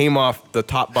I came off the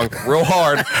top bunk real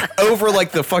hard over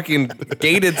like the fucking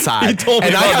gated side, He told me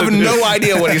and I about have it, no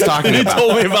idea what he's talking about. He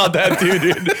told me about that too,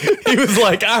 dude. He was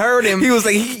like, I heard him. He was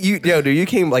like, dude, you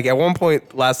came like at one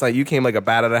point last night, you came like a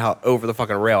bat out of hell over the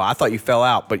fucking rail. I thought you fell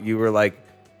out, but you were like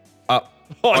up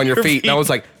on your feet, and I was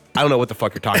like, I don't know what the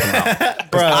fuck you're talking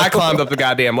about. Bro, I climbed up the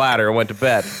goddamn ladder and went to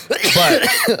bed, but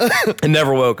and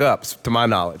never woke up, to my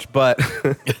knowledge. But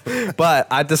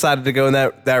I decided to go in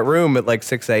that room at like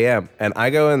 6 a.m. and I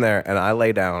go in there and I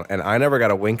lay down and I never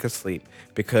got a wink of sleep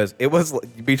because it was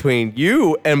between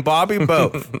you and Bobby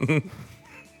both.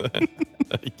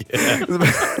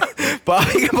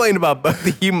 Bobby complained about both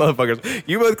of you motherfuckers.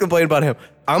 You both complained about him.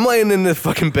 I'm laying in this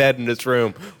fucking bed in this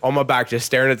room on my back, just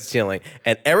staring at the ceiling.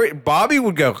 And Bobby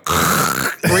would go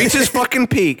reach his fucking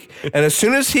peak, and as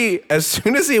soon as he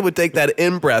would take that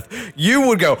in breath, you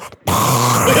would go. So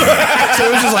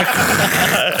it was just like.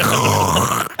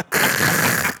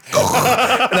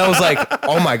 And I was like,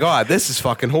 oh my God, this is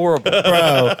fucking horrible.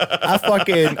 Bro,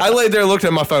 I laid there and looked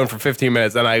at my phone for 15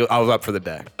 minutes, and I was up for the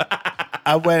day.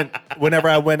 Whenever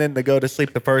I went in to go to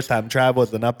sleep the first time, Trav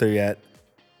wasn't up there yet.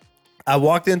 I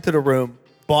walked into the room.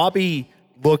 Bobby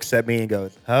looks at me and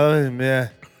goes, oh, yeah.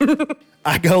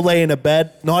 I go lay in a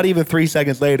bed. Not even 3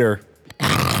 seconds later.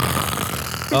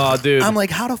 Oh, dude. I'm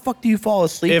like, how the fuck do you fall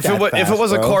asleep if it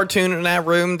was a cartoon in that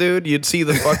room, dude, you'd see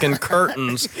the fucking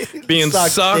curtains being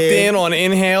sucked in on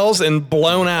inhales and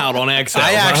blown out on exhales.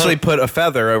 I actually put a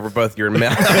feather over both your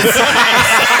mouths.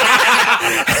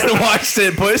 And watched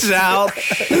it push out,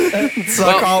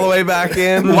 suck all the way back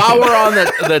in. While we're on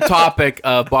the topic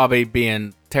of Bobby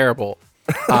being terrible,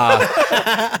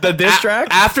 the diss track?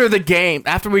 After the game,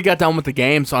 after we got done with the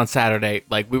games on Saturday,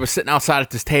 like we were sitting outside at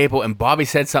this table and Bobby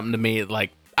said something to me, like,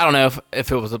 I don't know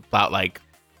if it was about like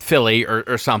Philly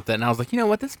or something. And I was like, you know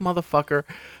what, this motherfucker.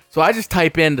 So I just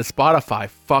type into Spotify,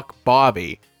 fuck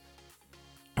Bobby,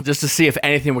 just to see if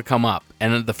anything would come up.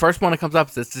 And the first one that comes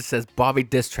up just says Bobby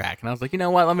diss track. And I was like, you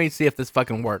know what, let me see if this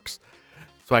fucking works.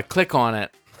 So I click on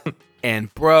it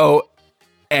and bro,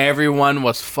 everyone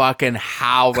was fucking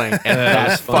howling at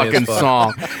that fucking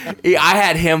song. I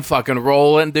had him fucking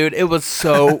rolling, dude. It was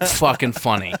so fucking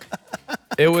funny.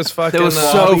 It was fucking. It was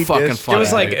so fucking funny. It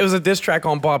was like it was a diss track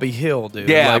on Bobby Hill, dude.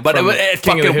 Yeah, like but it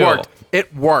fucking worked.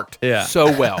 It worked.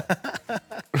 So well.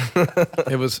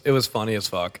 It was funny as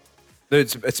fuck.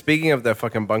 Dude, speaking of the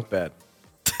fucking bunk bed,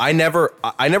 I never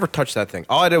touched that thing.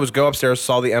 All I did was go upstairs,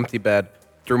 saw the empty bed,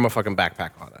 threw my fucking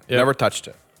backpack on it. Yep. Never touched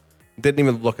it. Didn't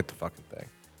even look at the fucking thing.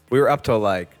 We were up to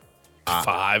like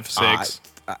 5, 6,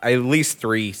 at least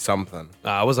 3 something.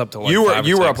 I was up to like you were 5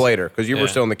 you or were 6. up later because you were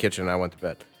still in the kitchen. And I went to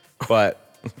bed, but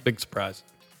big surprise.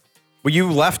 Well,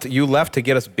 you left to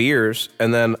get us beers,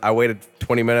 and then I waited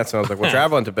 20 minutes, and I was like, "We're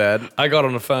traveling to bed." I got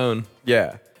on the phone.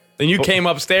 Yeah. Then you came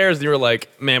upstairs, and you were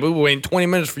like, "Man, we were waiting 20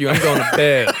 minutes for you. I'm going to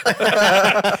bed."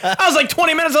 I was like,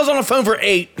 20 minutes. I was on the phone for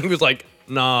 8. He was like,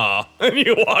 "Nah." And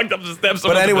you walked up the steps.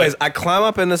 But anyways, I climb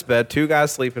up in this bed. 2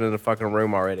 guys sleeping in the fucking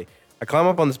room already. I climb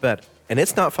up on this bed, and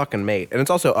it's not fucking made, and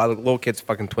it's also a little kid's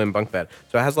fucking twin bunk bed.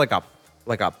 So it has like a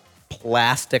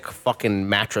plastic fucking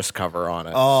mattress cover on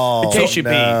it. Oh, in case you no.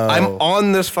 pee. I'm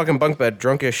on this fucking bunk bed,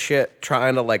 drunk as shit,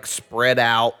 trying to like spread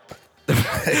out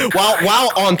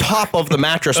while on top of the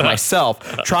mattress myself,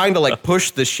 trying to like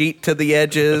push the sheet to the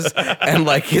edges and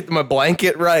like hit my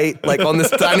blanket right, like on this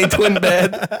tiny twin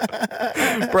bed.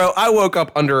 Bro, I woke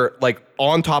up under like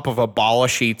on top of a ball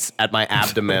of sheets at my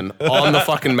abdomen on the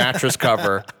fucking mattress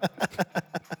cover.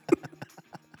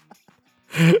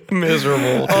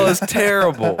 Miserable. Oh, it's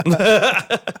terrible.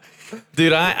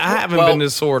 Dude, I haven't been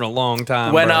this sore in a long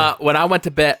time. When bro. when I went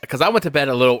to bed, because I went to bed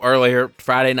a little earlier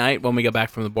Friday night when we got back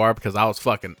from the bar, because I was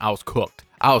cooked.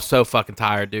 I was so fucking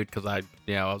tired, dude, because I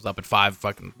was up at 5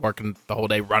 fucking working the whole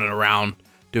day, running around,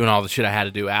 doing all the shit I had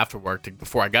to do after work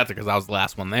before I got there, because I was the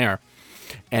last one there.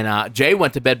 And Jay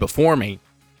went to bed before me,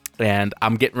 and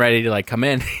I'm getting ready to like come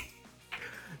in.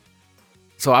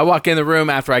 So I walk in the room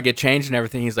after I get changed and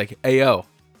everything. He's like, "Hey, yo,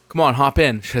 come on, hop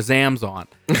in. Shazam's on."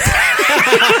 Fuck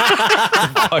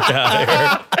out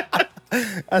of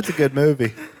here. That's a good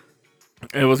movie.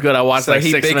 It was good. I watched So like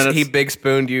 6 minutes. he big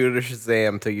spooned you to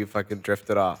Shazam till you fucking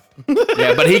drifted off.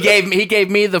 Yeah, but he gave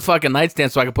me the fucking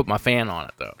nightstand so I could put my fan on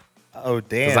it though. Oh,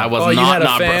 damn. Because I was Oh, you not had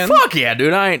a fan? Fuck yeah,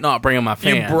 dude! I ain't not bringing my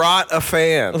fan. You brought a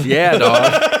fan. Yeah,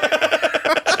 dog.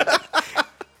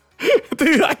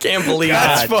 Dude, I can't believe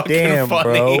that's God fucking damn,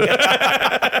 funny. bro.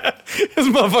 This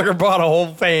motherfucker brought a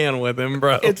whole fan with him,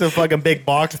 bro. It's a fucking big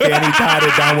box fan. He tied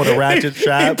it down with a ratchet He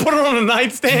strap. put it on a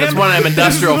nightstand. It's one of them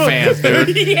industrial fans,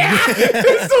 dude. Yeah.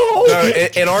 It's the whole No,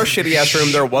 in our shitty ass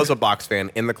room, there was a box fan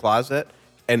in the closet,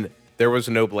 and there was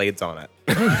no blades on it.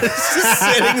 It's just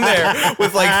sitting there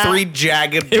with like 3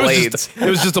 jagged blades. it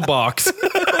was just a box.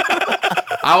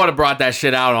 I would have brought that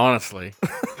shit out, honestly.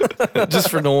 Just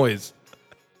for noise.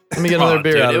 Let me get another Oh,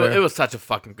 beer dude, out of it there. was such a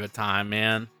fucking good time,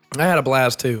 man. I had a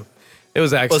blast too. It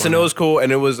was excellent. Listen, it was cool,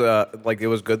 and it was it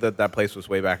was good that place was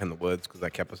way back in the woods because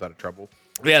that kept us out of trouble.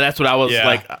 Yeah, that's what I was Yeah.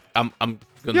 like. I'm gonna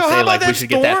Yo, how say about like we that should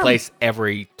get that storm? place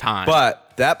every time.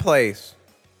 But that place,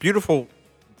 beautiful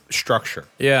structure,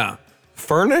 Yeah.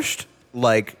 furnished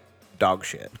like dog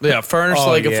shit. Yeah, furnished Oh,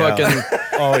 like a yeah. fucking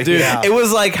Oh, Dude, yeah. It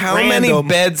was like how many Random.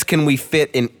 beds can we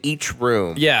fit in each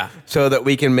room? Yeah. so that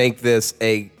we can make this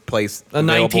a place A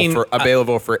 19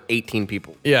 available for 18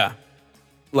 people. Yeah.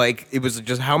 Like it was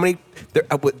just how many?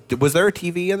 Was there a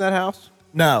TV in that house?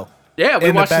 No. yeah, we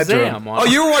in the watched bedroom. Shazam. On Oh,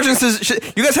 you were watching.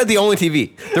 You guys had the only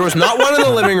TV. There was not one in the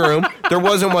living room. There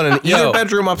wasn't one in either Yo,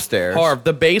 bedroom upstairs. Harv,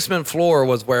 the basement floor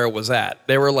was where it was at.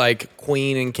 They were like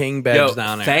queen and king beds Yo,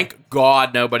 down there. thank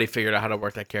God nobody figured out how to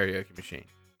work that karaoke machine.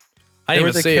 I There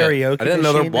didn't was even a see it. karaoke I didn't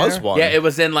know there machine was there? one. Yeah, it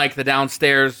was in like the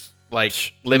downstairs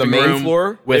like living main room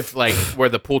floor? with like where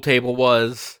the pool table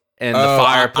was and the Oh,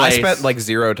 fireplace. I spent like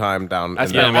 0 time down. I in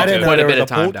spent that I didn't know quite a there bit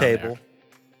was of a time pool down table.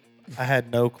 I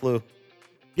had no clue.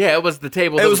 Yeah, it was the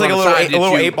table. It that was like a on the little side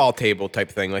that 8-ball table type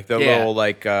thing, like the Yeah. little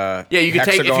like Yeah, you could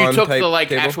take if you hexagon took type the like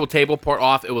table. actual table part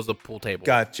off, it was a pool table.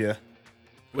 Gotcha.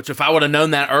 Which if I would have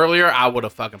known that earlier, I would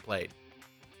have fucking played.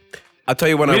 I'll tell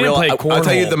you when We I didn't realized. play I'll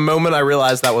tell you cornhole. the moment I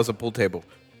realized that was a pool table.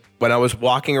 When I was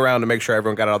walking around to make sure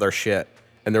everyone got out of their shit,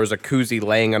 and there was a koozie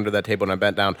laying under that table, and I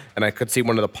bent down, and I could see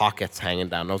one of the pockets hanging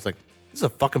down. And I was like, "This is a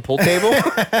fucking pool table."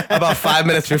 About 5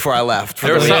 minutes before I left. For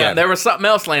There was the weekend. there was something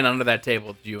else laying under that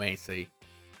table that you ain't see.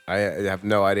 I have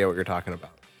no idea what you're talking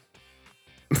about.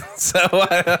 So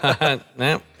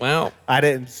Yeah, well, I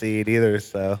didn't see it either,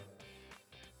 so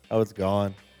I was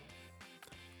gone.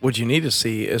 what you need to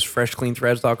see is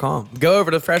freshcleanthreads.com. Go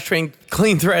over to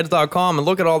freshcleanthreads.com and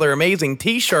look at all their amazing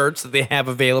t-shirts that they have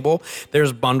available.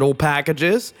 There's bundle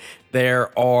packages.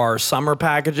 There are summer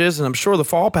packages, and I'm sure the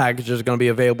fall packages are going to be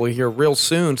available here real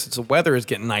soon since the weather is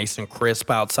getting nice and crisp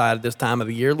outside at this time of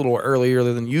the year, a little earlier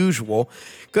than usual.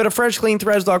 Go to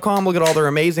freshcleanthreads.com, look at all their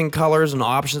amazing colors and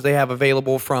options they have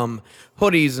available from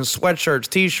hoodies and sweatshirts,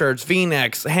 t-shirts,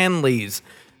 v-necks, Henleys,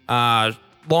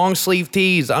 long sleeve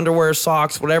tees, underwear,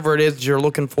 socks, whatever it is that you're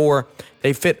looking for.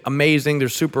 They fit amazing. They're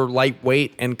super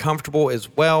lightweight and comfortable as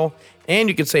well. And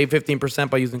you can save 15%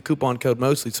 by using coupon code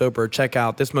Mostly Sober at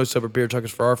checkout. This Most Sober Beer Talk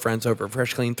is for our friends over at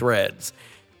Fresh Clean Threads.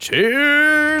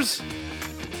 Cheers!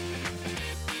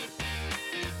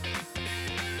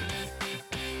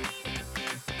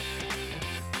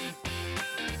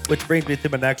 Which brings me to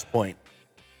my next point.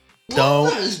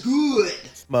 Don't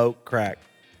smoke crack.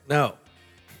 No.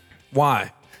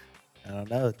 Why? I don't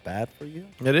know. It's bad for you.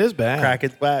 It is bad. Crack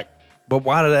is whack. But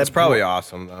why did that? it's probably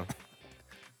awesome though.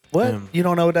 What? You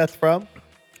don't know what that's from?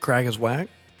 Crack is whack?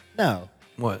 No.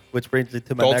 What? Which brings me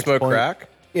to my Don't next smoke point. crack?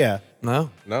 Yeah. No.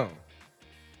 No.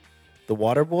 The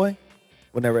water boy.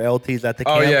 Whenever LT's at the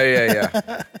Oh camp.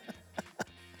 yeah.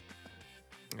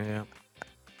 Yeah.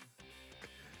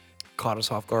 caught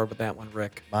us off guard with that one,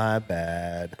 Rick. My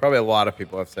bad. Probably a lot of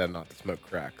people have said not to smoke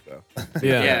crack, though.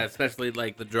 Yeah, especially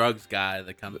like the drugs guy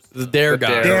that comes. The dare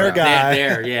guy. Dare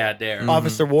guy. Dare.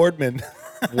 Officer Wardman.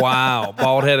 Wow,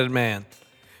 bald-headed man.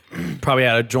 Probably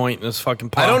had a joint in his fucking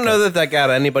pocket. I don't know that got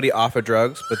anybody off of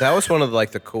drugs, but that was one of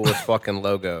like the coolest fucking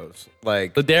logos.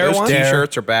 Like The Dare those one?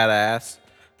 T-shirts are badass.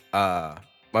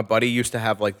 My buddy used to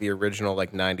have like the original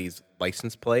like '90s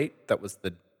license plate. That was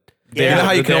the. You know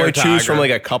how you the can only Dare choose from Tiger.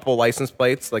 like a couple license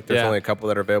plates? Like there's Yeah. only a couple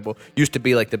that are available. Used to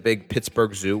be like the big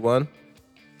Pittsburgh Zoo one.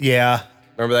 Yeah.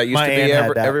 Remember that used My to be aunt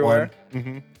had that everywhere.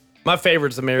 one. My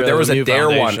favorite's the Mario. There was a Lemieux Dare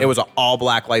one. Foundation. It was an all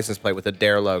black license plate with a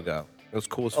Dare logo. It was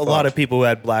cool as A fuck. lot of people who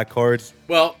had black cards.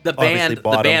 Well, the Obviously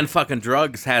bought 'em. fucking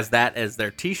drugs has that as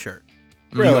their T-shirt.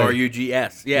 Really?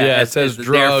 DRUGS. Yeah, Yeah, it as says the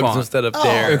Dare drugs font. instead of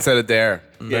dare. instead of Dare.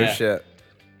 No Yeah. shit.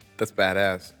 That's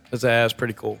badass. His ass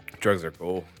pretty cool. Drugs are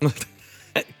cool.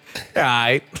 All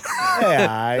right.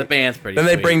 Yeah. The band's pretty. Then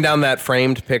they sweet. bring down that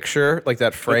framed picture, like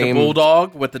that with the frame.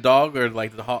 bulldog with the dog or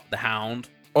like the hound.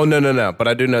 Oh no! But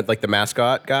I do know like the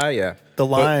mascot guy. Yeah, The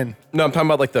lion. no, I'm talking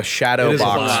about like the shadow It is a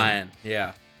box, Lion.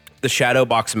 Yeah. the shadow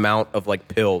box mount of like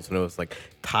pills, and it was like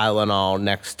Tylenol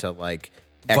next to like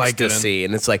Vicodin. ecstasy,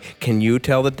 and it's like, can you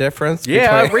tell the difference?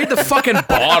 Yeah, between- read the fucking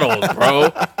bottles,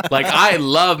 bro. Like I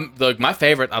love my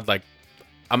favorite.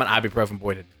 I'm an ibuprofen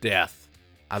boy to death.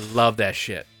 I love that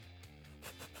shit.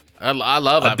 I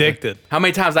love Addicted. How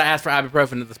many times I asked for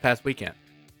ibuprofen this past weekend,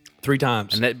 3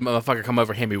 times. and that motherfucker come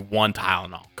over and hand me one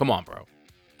Tylenol. Come on, bro.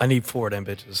 I need 4 of them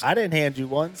bitches. I didn't hand you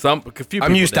one. A few I'm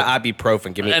people used did. to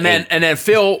ibuprofen. Give me And eight. then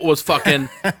Phil was fucking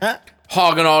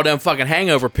hogging all them fucking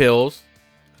hangover pills.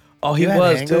 Oh, he You had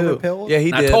was hangover too. pills? Yeah, he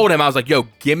And did. I told him, I was like, yo,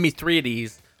 give me 3 of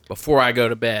these before I go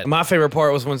to bed. My favorite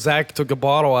part was when Zach took a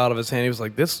bottle out of his hand. He was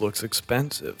like, "This looks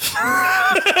expensive."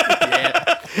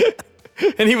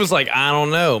 And he was like, "I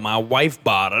don't know. My wife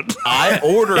bought it." I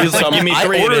ordered He's like, some. "Give me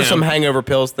 3 I of ordered them." some hangover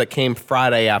pills that came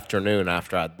Friday afternoon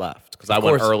after I'd left because I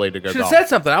went course. early to go Should have golf. said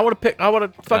something. I would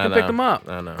have fucking know. picked them up.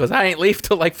 I know. Because I ain't leave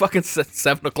till like fucking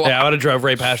 7 o'clock. Yeah, I would have drove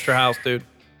right past your house, dude.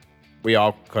 We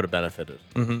all could have benefited.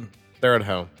 Mm-hmm. They're at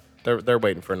home. They're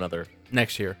waiting for another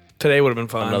Next year. Today would have been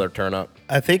fun. turn up.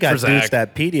 I think I For Zach. deuced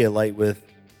that Pedialyte with.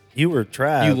 You were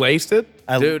trash. You laced it?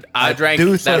 Dude, I drank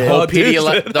deuced that it. whole Oh,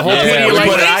 Pedialyte. The whole Yeah, we Pedialyte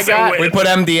put that I got. We put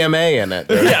MDMA in it.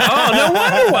 Dude. Oh, no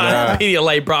wonder why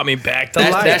Pedialyte brought me back to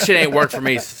life. That shit ain't worked for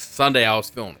me. Sunday I was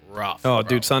feeling rough. Oh, bro.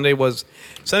 dude, Sunday was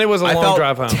a I long felt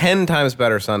drive home. 10 times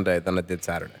better Sunday than I did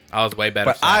Saturday. I was way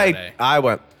better But Saturday. I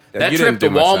went. that you trip didn't to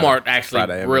do much Walmart Saturday. actually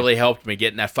Friday, I mean. really helped me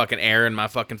getting that fucking air in my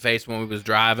fucking face when we was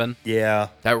driving. Yeah.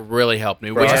 That really helped me.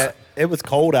 Bro, Which, Yeah, it was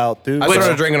cold out, dude. I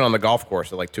started drinking on the golf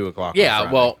course at like 2 o'clock. on yeah,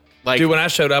 Friday. well, like Dude, when I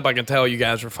showed up, I could tell you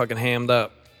guys were fucking hammed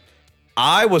up.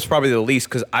 I was probably the least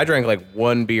because I drank like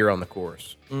 1 beer on the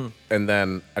course, and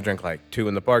then I drank like 2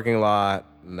 in the parking lot,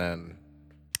 and then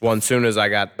one soon as I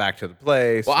got back to the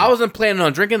place. Well, I wasn't planning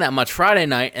on drinking that much Friday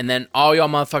night, and then all y'all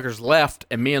motherfuckers left,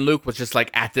 and me and Luke was just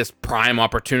like at this prime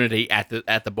opportunity at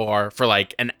the bar for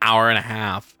like an hour and a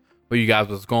half where you guys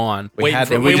was gone. We had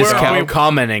to- and we we just were- kept we-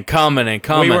 coming and coming and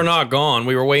coming. We were not gone.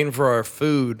 We were waiting for our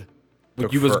food.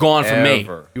 You was gone for me.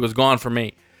 Forever. You was gone for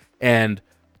me, and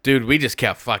dude, we just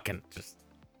kept fucking just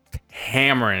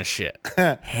hammering shit,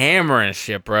 hammering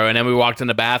shit, bro. And then we walked in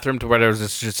the bathroom to where there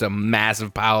was just a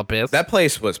massive pile of piss. That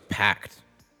place was packed.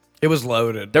 It was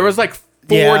loaded. There was like 4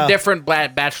 Yeah. different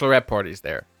bachelorette parties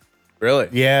there. Really?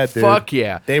 Yeah, dude. Fuck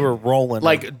yeah. They were rolling.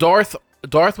 Like Darth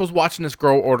was watching this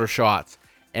girl order shots,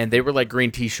 and they were like green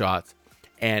tea shots.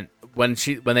 And when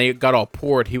they got all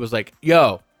poured, he was like,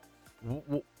 "Yo,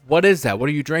 what is that? What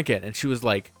are you drinking?" And she was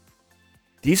like,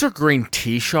 "These are green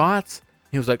tea shots."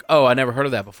 He was like, "Oh, I never heard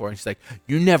of that before." And she's like,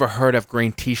 "You never heard of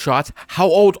green tea shots? How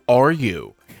old are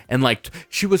you?" And like,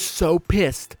 she was so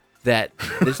pissed that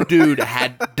this dude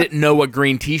didn't know what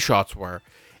green tea shots were,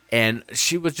 and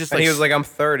she was just And like, he was like, "I'm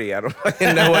 30. I don't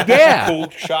fucking know what Yeah. cool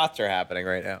shots are happening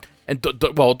right now." And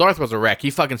well, Darth was a wreck. He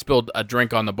fucking spilled a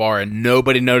drink on the bar, and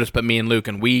nobody noticed but me and Luke,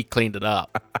 and we cleaned it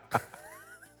up.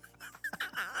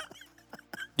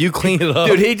 You cleaned it up.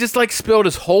 Dude, he just like spilled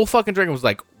his whole fucking drink and was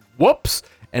like, "Whoops,"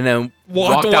 and then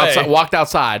Walked away. Walked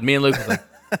outside. Me and Luke was like,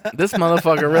 "This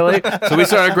motherfucker really?" So we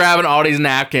started grabbing all these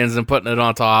napkins and putting it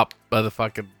on top of the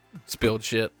fucking spilled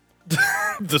shit.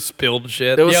 the spilled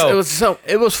shit. It was Yo, it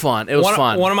was fun. It was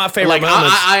fun. one of my favorite like,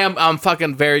 moments- I'm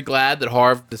fucking very glad that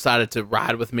Harv decided to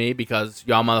ride with me because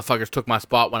y'all motherfuckers took my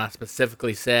spot when I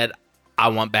specifically said I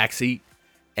want backseat,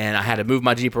 and I had to move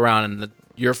my Jeep around, and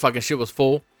your fucking shit was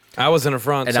full. I was in the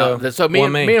front, And so me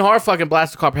one and Harv fucking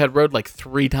blasted Copperhead Road like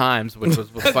 3 times, which was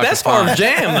fucking That's fun. Harv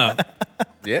Jam though.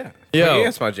 Yeah. Yo. Yeah,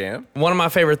 that's my jam. One of my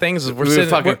favorite things is We were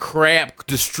fucking crap,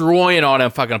 destroying all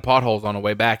them fucking potholes on the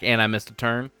way back, and I missed a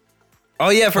turn. Oh,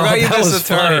 yeah, I forgot you that missed was a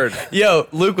turn. funny. Yo,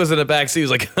 Luke was in the back seat. He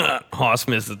was like, Hoss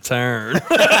missed a turn.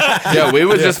 Yo, we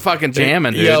was just fucking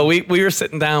jamming, dude. Yo, we were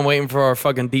sitting down waiting for our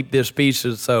fucking deep dish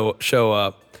pizzas to show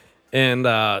up. And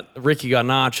Ricky got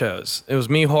nachos. It was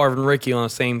me, Harv, and Ricky on the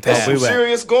same table.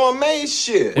 Serious gourmet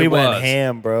shit. We It went was.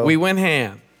 ham, bro. We went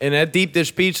ham. And that deep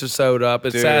dish pizza showed up.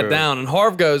 It sat Dude. down. And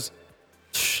Harv goes,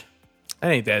 Shh,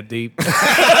 that ain't that deep.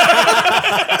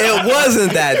 It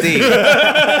wasn't that deep.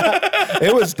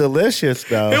 It was delicious,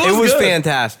 though. It was good.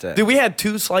 fantastic. Dude, we had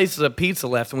 2 slices of pizza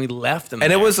left, and we left them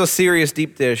And it there. was a serious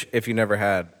deep dish if you never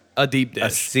had a deep a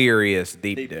dish. serious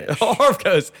deep dish. Harv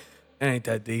goes, that ain't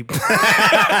that deep.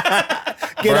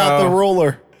 Get out the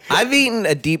roller. I've eaten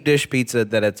a deep dish pizza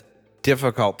that it's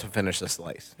difficult to finish a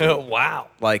slice. Oh, wow.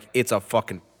 Like, it's a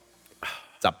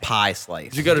pie slice.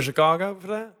 Did you go to Chicago for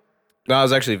that? No, I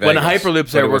was actually Vegas. When the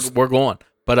Hyperloop's but there, it was- we're going.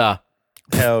 But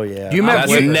Hell yeah. do you remember?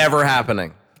 That's never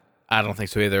happening. I don't think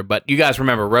so either. But you guys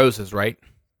remember Rose's, right?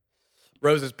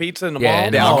 Rose's Pizza in the Yeah, mall?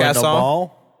 in The the Oh, Outcast the song?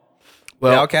 ball?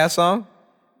 The Outcast song?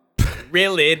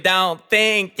 Really don't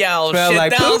think y'all Smell shit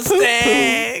like don't poo, poo, poo.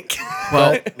 stink.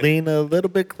 Well, Lean a little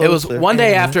bit it closer. was one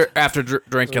day after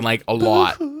drinking like a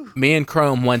lot. Me and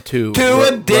Chrome went to To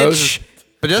a ditch. Rose's.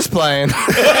 But just playing.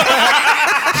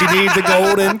 She needs a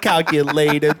golden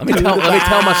calculator. Let me tell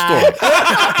my story.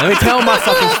 Let me tell my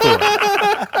fucking story.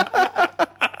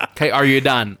 Okay, are you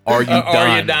done? Are you done?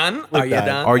 Are you done? Are you done.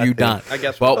 done? Are you done? I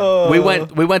guess Well, we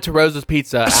went to Rose's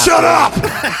Pizza. Shut up!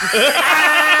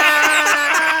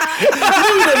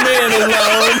 Leave the man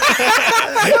alone.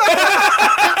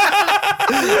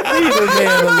 Leave the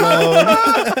man alone.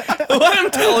 Let him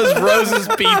tell his Rose's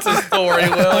Pizza story,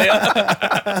 will you?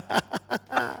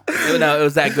 No, it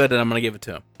was that good, and I'm gonna give it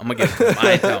to him. I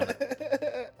ain't telling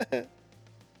him.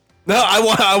 No,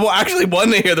 I actually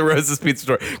want to hear the Rose's Pizza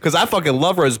story because I fucking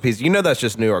love Rose's Pizza. You know that's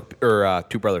just New York or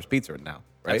Two Brothers Pizza now,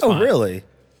 right? Oh, really?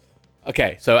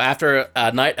 Okay, so after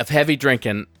a night of heavy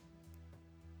drinking,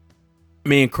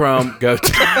 me and Chrome go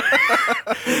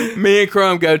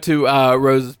to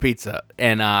Rose's Pizza,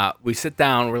 and we sit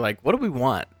down. We're like, what do we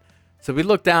want? So we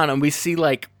look down and we see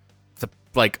like the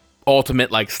ultimate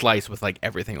like slice with like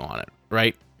everything on it,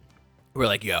 right? We're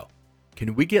like, yo,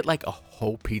 can we get like a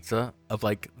whole pizza of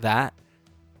like that?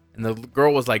 And the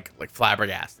girl was like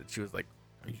flabbergasted. She was like,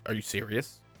 are you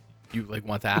serious? You like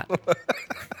want that?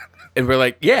 And we're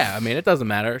like, yeah, I mean, it doesn't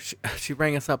matter. She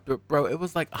rang us up, bro. It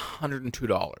was like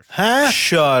 $102. Huh?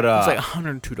 Shut up. It's like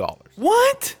 $102.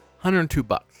 What?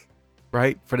 $102,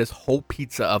 right? For this whole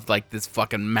pizza of like this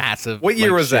fucking massive. What year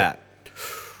like, was shit. that?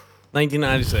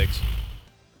 1996.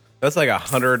 That's like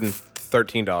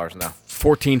 $113 now.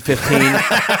 14,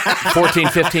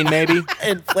 15 maybe.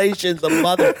 Inflation's a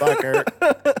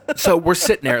motherfucker. So we're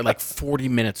sitting there, like 40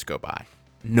 minutes go by.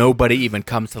 Nobody even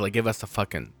comes to like give us a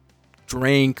fucking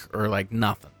drink or like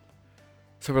nothing.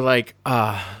 So we're like,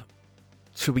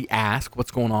 should we ask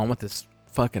what's going on with this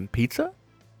fucking pizza?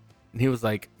 And he was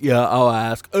like, yeah, I'll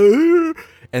ask. And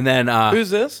then Who's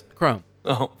this? Chrome.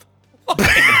 Oh.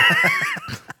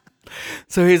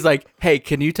 So he's like, hey,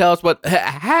 can you tell us what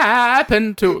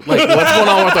happened to, like, what's going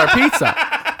on with our pizza?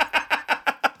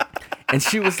 And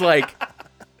she's like,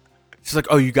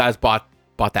 oh, you guys bought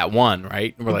that one,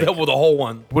 right? And we're like, Well, the whole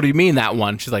one. what do you mean that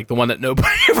one? She's like, the one that nobody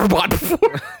ever bought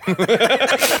before.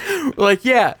 We're like,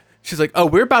 yeah. She's like, oh,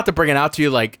 we're about to bring it out to you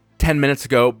like 10 minutes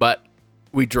ago, but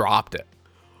we dropped it.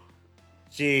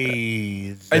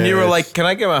 Jesus. And you were like, can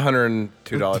I get my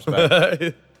 $102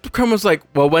 back? Chrome was like,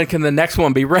 well, when can the next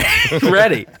one be ready?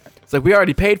 It's like, we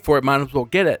already paid for it. Might as well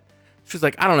get it. She's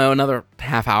like, I don't know, another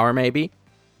half hour maybe.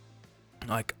 I'm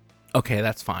like, okay,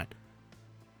 that's fine.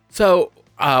 So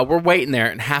we're waiting there,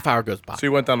 and half hour goes by. So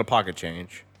you went down to pocket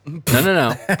change. No.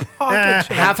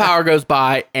 Half hour goes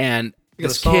by, and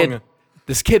got a song.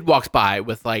 this kid walks by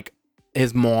with like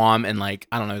his mom and like,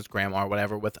 I don't know, his grandma or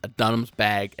whatever, with a Dunham's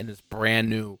bag and this brand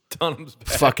new Dunham's bag.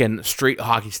 fucking street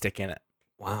hockey stick in it.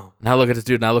 Wow. And I look at this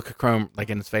dude, and I look at Chrome like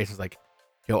in his face. It's like,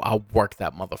 yo, I'll work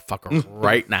that motherfucker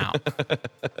right now.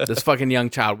 This fucking young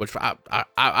child, which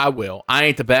I will. I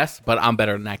ain't the best, but I'm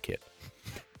better than that kid.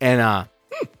 And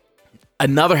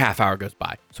another half hour goes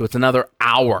by, so it's another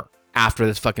hour after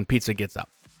this fucking pizza gets up.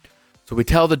 So we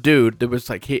tell the dude, there was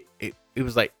like it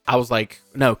was like, I was like,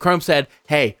 no. Chrome said,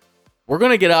 hey, we're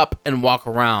gonna get up and walk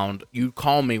around. You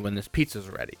call me when this pizza's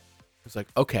ready. It's like,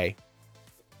 okay.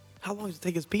 How long does it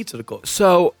take his pizza to cook?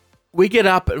 So we get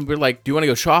up and we're like, do you want to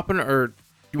go shopping or do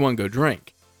you want to go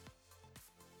drink?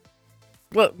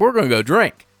 Well, we're going to go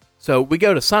drink. So we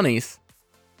go to Sonny's,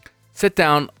 sit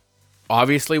down,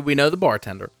 obviously we know the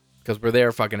bartender because we're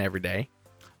there fucking every day.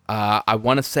 I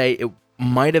want to say it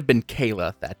might have been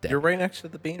Kayla that day. You're right next to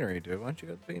the Beanery, dude. Why don't you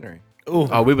go to the Beanery?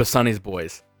 Oh, we were Sonny's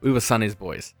boys.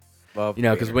 Love You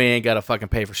know, because we ain't got to fucking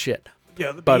pay for shit.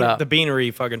 Yeah, the, But, the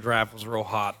Beanery fucking draft was real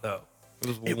hot though. It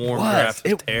was a warm was. draft.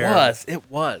 It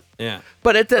was. Yeah.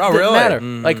 But it didn't really? matter.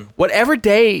 Like whatever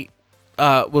day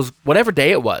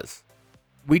it was,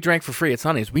 we drank for free at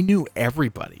Sonny's. We knew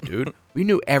everybody, dude. We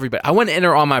knew everybody. I went to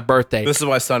enter on my birthday. This is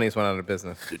why Sonny's went out of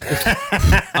business.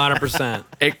 100%.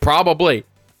 It probably.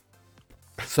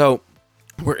 So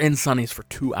we're in Sonny's for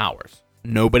 2 hours.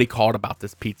 Nobody called about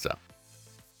this pizza.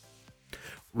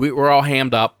 We were all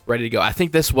hammed up, ready to go. I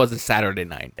think this was a Saturday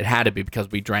night. It had to be because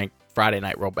we drank Friday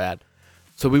night real bad.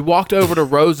 So we walked over to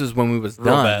Rose's when we was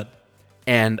done. bad.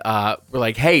 And we're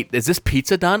like, hey, is this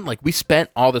pizza done? Like, we spent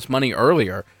all this money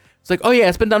earlier. It's like, oh, yeah,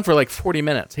 it's been done for like 40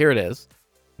 minutes. Here it is.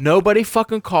 Nobody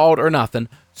fucking called or nothing.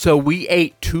 So we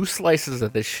ate 2 slices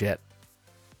of this shit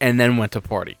and then went to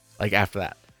party, like, after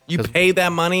that. You paid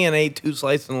that money and ate 2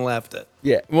 slices and left it.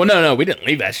 Yeah. Well, no, we didn't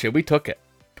leave that shit. We took it.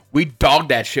 We dogged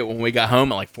that shit when we got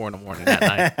home at like 4 a.m.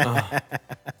 that night.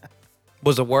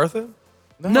 Was it worth it?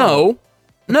 No,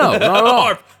 not at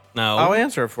all. No. I'll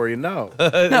answer it for you. No.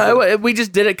 No, we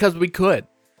just did it because we could.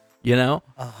 You know,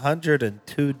 $102.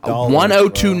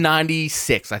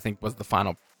 102.96 I think was the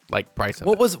final like price of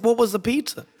What it. was the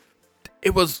pizza?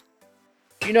 It was,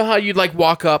 you know how you'd like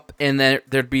walk up and then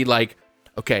there'd be like,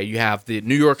 okay, you have the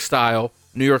New York style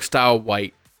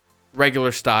white,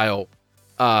 regular style,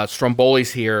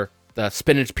 Stromboli's here, the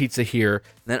spinach pizza here,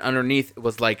 and then underneath it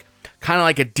was like kind of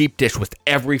like a deep dish with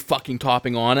every fucking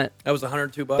topping on it. That was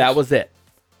 $102. That was it.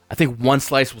 I think one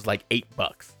slice was like $8.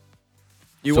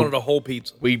 You wanted a whole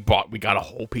pizza. We got a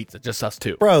whole pizza, just us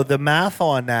two. Bro, the math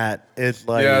on that is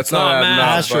like Yeah, it's not math,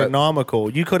 math, but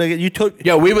astronomical. You could have, you took,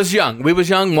 Yo, we was young,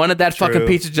 wanted that fucking True.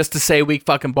 pizza just to say we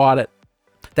fucking bought it.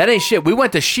 That ain't shit. We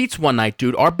went to Sheetz one night,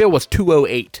 dude. Our bill was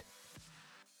 $208.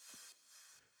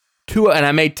 And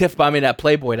I made Tiff buy me that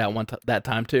Playboy that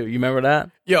time too. You remember that?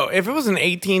 Yo, if it was an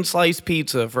 18 slice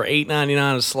pizza for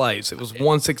 $8.99 a slice, it was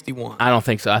 $161. I don't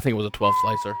think so. I think it was a 12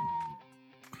 slicer.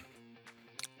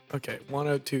 Okay,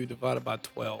 102 divided by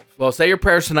 12. Well, say your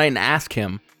prayers tonight and ask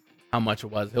him how much it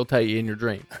was. He'll tell you in your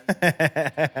dream. So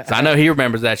I know he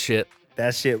remembers that shit.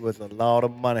 that shit was a lot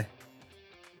of money.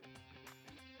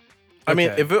 I mean,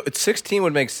 Okay. if it's 16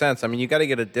 would make sense. I mean, you got to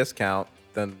get a discount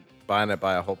than buying it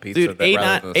by a whole pizza. Dude,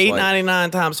 rather than a slice.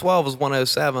 $8.99 times 12 is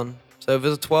 107. So if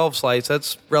it's a 12 slice,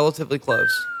 that's relatively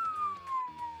close.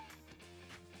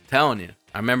 Telling you.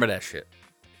 I remember that shit.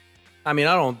 I mean,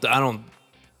 I don't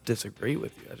disagree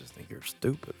with you. I just think you're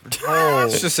stupid.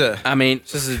 It's just a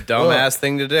dumbass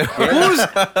thing to do.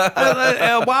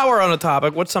 While we're on the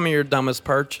topic, what's some of your dumbest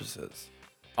purchases?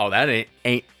 Oh, that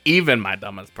ain't even my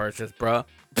dumbest purchase, bro.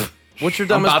 What's your I'm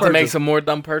dumbest about purchase? to make some more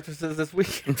dumb purchases this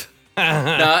weekend. No,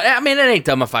 I mean, it ain't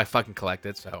dumb if I fucking collect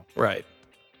it, so. Right.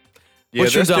 Yeah,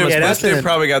 What's your this dude, dumbest this purchase? dude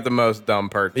probably got the most dumb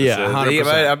purchases. Yeah,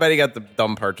 100%. I bet he got the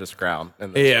dumb purchase crown.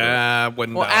 In this group. Yeah, I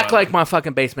wouldn't Well, know act it. like my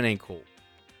fucking basement ain't cool.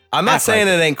 I'm not Act saying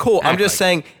like it ain't cool. I'm Act just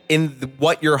like saying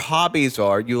what your hobbies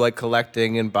are. You like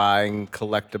collecting and buying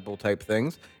collectible type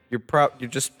things. You're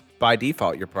just by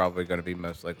default, you're probably going to be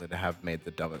most likely to have made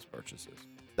the dumbest purchases.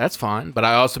 That's fine, but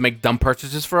I also make dumb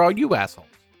purchases for all you assholes.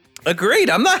 Agreed.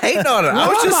 I'm not hating on it. I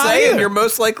was I'm just not saying either. you're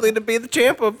most likely to be the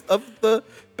champ of the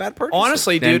bad purchases.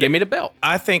 Honestly, Then dude, give me the belt.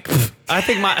 I think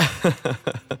my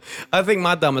I think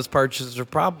my dumbest purchases are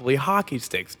probably hockey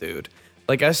sticks, dude.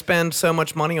 Like I spend so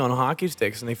much money on hockey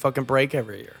sticks and they fucking break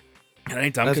every year. It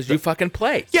ain't dumb That's because you the- fucking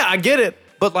play. Yeah, I get it,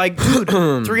 but like, dude,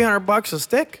 $300 a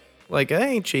stick, like that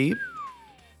ain't cheap.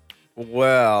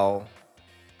 Well,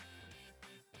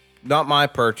 not my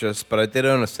purchase, but I did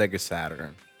own a Sega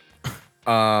Saturn.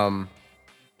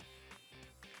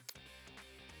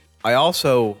 I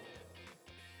also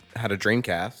had a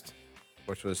Dreamcast,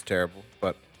 which was terrible,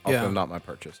 but also Yeah. not my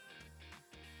purchase.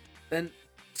 Then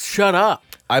shut up.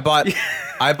 I bought a.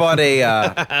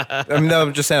 I mean, no,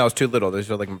 I'm just saying I was too little. These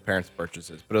are like my parents'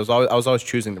 purchases, but I was always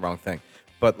choosing the wrong thing.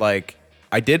 But like,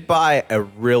 I did buy a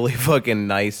really fucking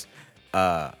nice,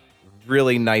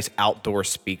 really nice outdoor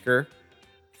speaker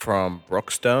from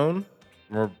Brookstone.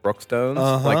 Remember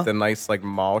Brookstones? Like the nice like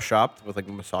mall shop with like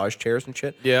massage chairs and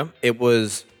shit. Yeah. It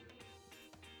was.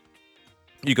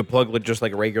 You could plug with just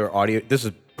like a regular audio. This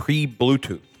is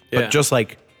pre-Bluetooth, Yeah. but just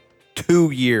like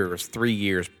 3 years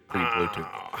pre-Bluetooth.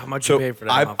 How much So you pay for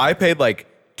that? I paid like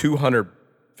 $250,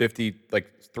 like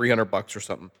 $300 or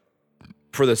something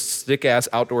for this sick ass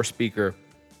outdoor speaker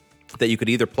that you could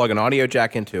either plug an audio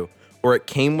jack into, or it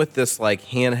came with this like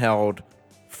handheld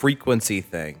frequency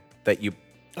thing that you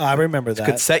I remember could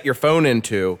that. set your phone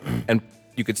into, and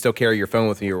you could still carry your phone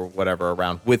with you or whatever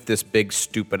around with this big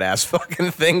stupid ass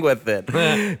fucking thing with it.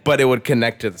 But it would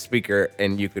connect to the speaker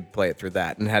and you could play it through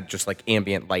that, and had just like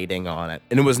ambient lighting on it.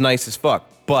 And it was nice as fuck.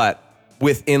 But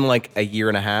within like a year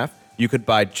and a half, you could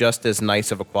buy just as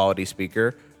nice of a quality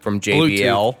speaker from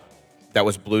JBL that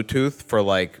was Bluetooth for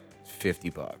like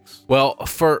 $50. Well,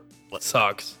 for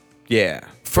Sucks. Yeah.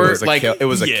 For, it was like, it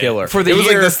was a killer. for the it was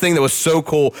year- like this thing that was so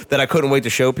cool that I couldn't wait to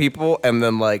show people, and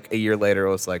then like a year later it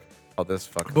was like, oh, this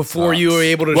fucking Before sucks. you were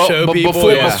able to well, show but people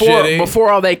before, it was before, shitty. before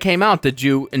all they came out, did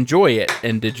you enjoy it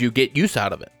and did you get use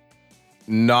out of it?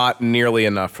 Not nearly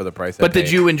enough for the price. But did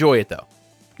you enjoy it though?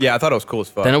 Yeah, I thought it was cool as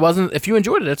fuck. Then it wasn't. If you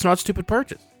enjoyed it, it's not a stupid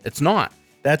purchase. It's not.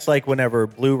 That's like whenever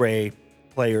Blu-ray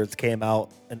players came out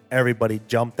and everybody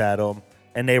jumped at them,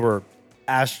 and they were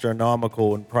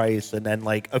astronomical in price. And then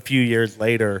like a few years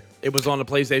later, It was on the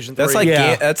PlayStation 3. That's like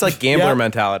Yeah. that's like gambler Yeah.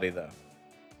 mentality though.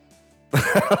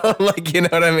 Like, you know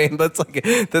what I mean? That's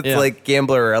like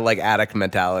gambler or like addict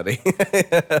mentality.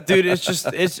 Dude, it's just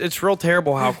it's real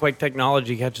terrible how quick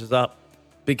technology catches up,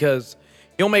 because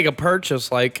you'll make a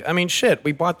purchase like, I mean, shit,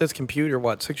 we bought this computer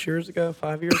 6 years ago,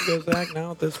 5 years ago, Zach.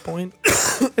 Now at this point,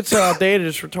 it's so outdated,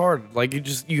 it's retarded. Like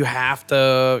you have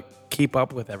to keep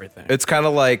up with everything. It's kind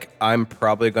of like I'm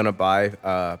probably gonna buy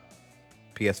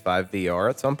PS5 VR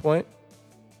at some point.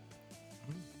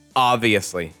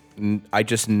 Obviously, I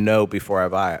just know before I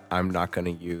buy it, I'm not going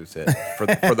to use it for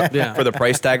the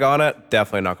price tag on it.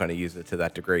 Definitely not going to use it to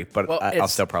that degree, but Well, I'll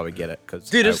it's- still probably get it because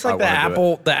Dude, it's like the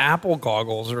Apple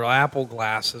goggles or Apple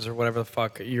glasses or whatever the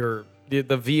fuck the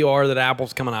VR that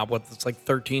Apple's coming out with. It's like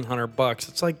 $1,300.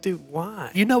 It's like, dude, why?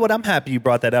 you know what? I'm happy you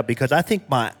brought that up because I think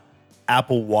my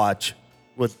Apple Watch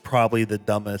was probably the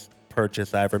dumbest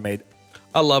purchase I ever made.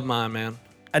 I love mine, man.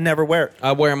 I never wear it.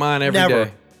 I wear mine every Never.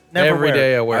 day. Never Every wear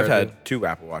day it. I wear I've it. had 2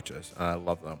 Apple Watches. And I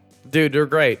love them. Dude, they're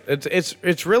great.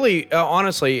 It's really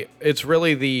honestly, it's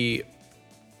really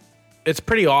it's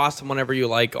pretty awesome whenever you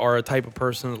like are a type of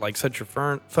person that like set your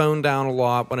phone down a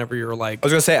lot whenever you're like I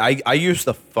was gonna say I use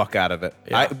the fuck out of it.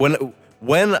 Yeah.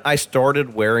 When I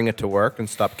started wearing it to work and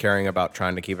stopped caring about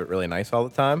trying to keep it really nice all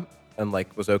the time, and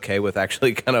like was okay with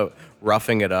actually kind of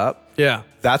roughing it up. yeah,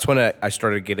 That's when I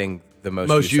started getting the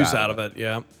most use out of it.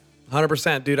 Yeah,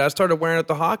 100%, dude. I started wearing it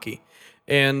to hockey,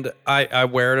 and I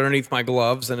wear it underneath my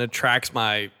gloves, and it tracks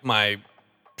my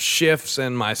shifts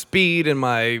and my speed and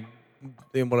my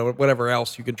whatever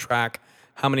else you can track,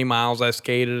 how many miles I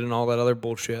skated and all that other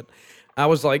bullshit. I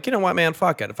was like, you know what, man,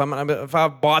 fuck it. If I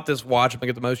bought this watch, I'm gonna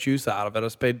get the most use out of it. I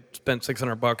spent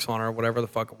 $600 on it or whatever the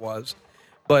fuck it was,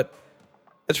 but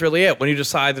that's really it. When you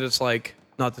decide that it's like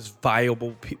not this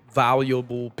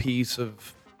valuable piece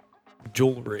of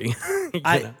jewelry. you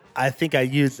know? I think I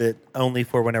use it only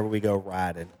for whenever we go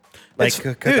riding. Like,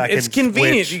 Dude, 'cause I it's can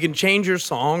convenient. switch. You can change your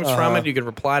songs from it. You can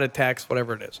reply to text,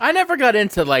 whatever it is. I never got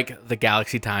into like the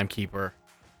Galaxy Timekeeper.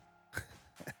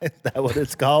 Is that what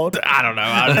it's called? I don't know.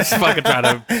 I was just fucking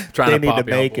trying They to need pop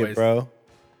to y'all make boys. it, bro.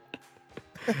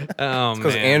 Oh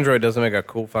Because man, Android doesn't make a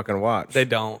cool fucking watch. they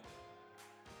don't,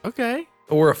 Okay.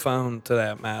 or a phone to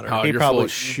that matter. Oh, He you're full probably-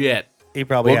 of shit. He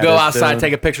probably We'll had go us outside, doing-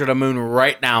 take a picture of the moon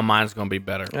right now. Mine's gonna be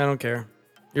better. I don't care.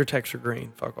 Your texts are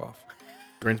green. Fuck off.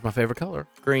 Green's my favorite color.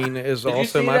 Green is Did you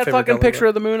also see my that favorite fucking color. picture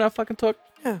of the moon I fucking took?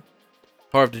 Yeah.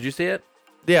 Harv, did you see it?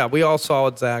 Yeah, we all saw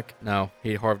it, Zach. No,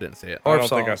 Harv didn't see it. I Harv don't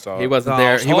saw think it. I saw He it. wasn't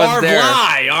there. He Harv wasn't there.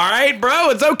 lie, all right,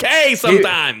 bro. It's okay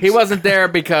sometimes. He wasn't there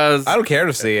because I don't care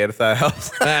to see it if that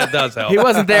helps. That does help. he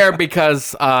wasn't there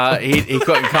because he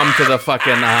couldn't come to the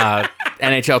fucking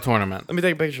NHL tournament. Let me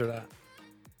take a picture of that.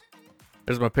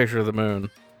 There's my picture of the moon.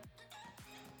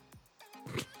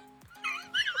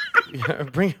 Yeah,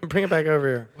 bring it back over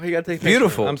here. Well, you gotta take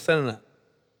Beautiful. I'm sending it.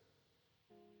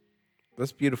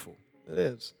 That's beautiful. It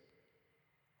is.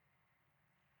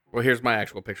 Well, here's my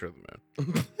actual picture of the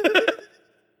moon.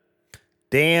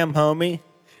 Damn, homie.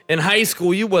 In high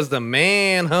school, you was the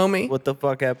man, homie. What the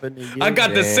fuck happened to you? I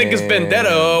got the sickest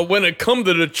vendetta when it come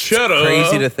to the cheddar.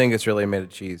 Crazy to think it's really made of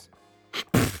cheese.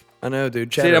 I know,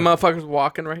 dude. See Cheddar. that motherfucker's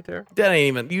walking right there? That ain't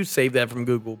even. You saved that from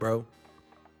Google, bro.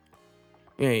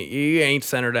 You ain't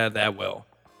centered that well.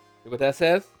 See what that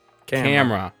says?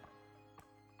 Camera.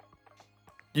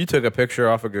 You took a picture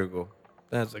off of Google.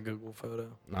 That's a Google photo.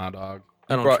 Nah, dog.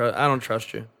 I don't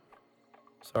trust you.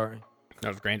 Sorry.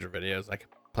 Those Granger videos I could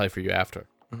play for you after.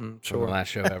 Mm-hmm, Sure. The sure. last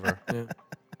show ever. Yeah.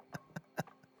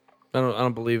 I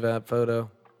don't believe that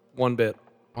photo one bit.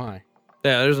 Why?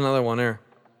 Yeah, there's another one there.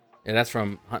 Yeah, that's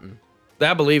from hunting.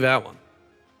 I believe that one.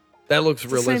 That looks the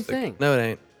same realistic. thing. No, it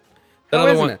ain't. That How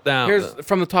other isn't one it? down. Here's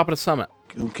from the top of the summit.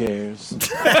 Who cares?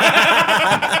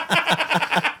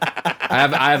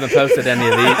 I haven't posted any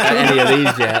of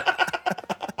these yet.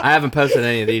 I haven't posted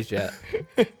any of these yet.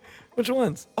 Which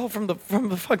ones? Oh, from the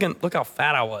fucking. Look how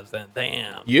fat I was then.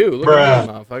 Damn. You look at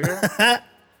me, motherfucker.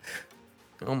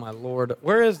 Oh my lord.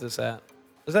 Where is this at?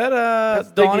 Is that That's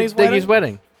Donnie's wedding? Diggy's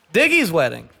wedding. Diggy's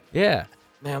wedding. Yeah.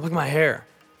 Man, look at my hair.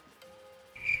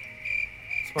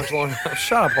 It's much longer.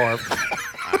 Shut up, Harv.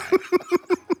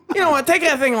 You know what? Take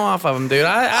that thing off of him, dude.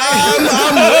 I'm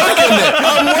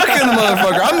working the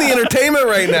motherfucker. I'm the entertainment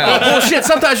right now. Well, shit.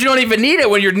 Sometimes you don't even need it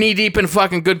when you're knee deep in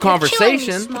fucking good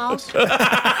conversation.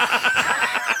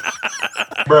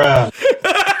 Bruh.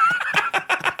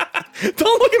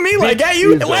 Don't look at me like that.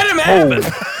 You let him have it.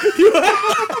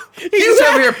 He's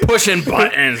over here pushing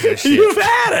buttons and shit. You've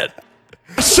had it.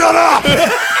 Shut up!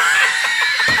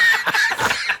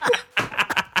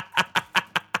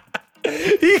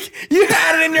 You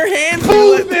had it in your hand.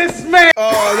 Who's this man?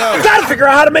 Oh no! Gotta figure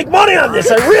out how to make money on this.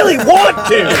 I really want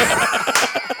to.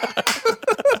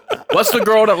 What's the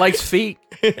girl that likes feet?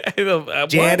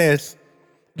 Janice.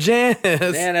 Janice.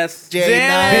 Janice.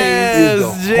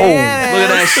 Janice. Look at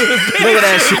that shit. Look at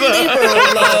that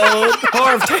shit.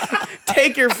 Harv,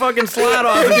 take your fucking slide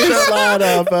off and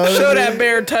show that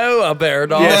bare toe up there,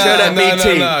 dog. Yeah, show that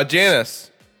BT. No, Janice.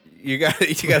 You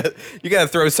gotta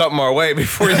throw something our way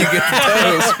before you get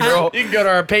the toes, girl. You can go to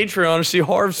our Patreon and see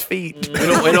Harv's feet. We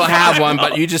don't have one,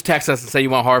 but you just text us and say you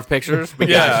want Harv pictures. We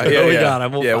got you. We got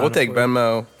him. We'll find take it for you.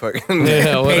 Venmo. Fucking.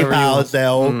 Yeah, whatever you PayPal, want.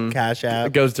 Zelle, Cash App.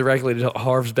 It goes directly to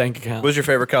Harv's bank account. What's your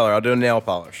favorite color? I'll do a nail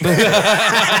polish. Mm-hmm.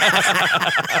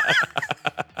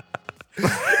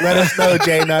 Let us know,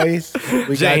 Jay Nice.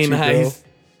 We Jay got you, Nice.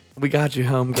 We got you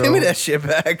home, girl. Give me that shit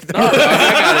back. I got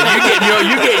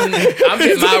it. I'm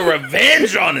getting my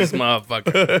revenge on this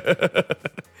motherfucker.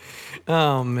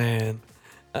 Oh man.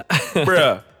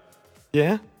 Bruh.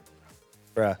 Yeah.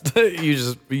 bro. you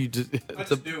just.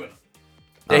 It's a,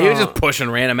 Yeah, he was just pushing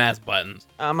random ass buttons.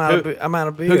 I'm out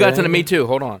of beer. Who got to the Me Too?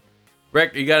 Hold on.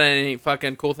 Rick, you got any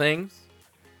fucking cool things?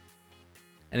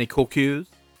 Any cool cues?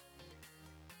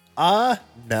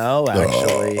 No,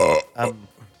 actually.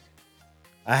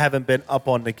 I haven't been up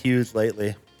on the cues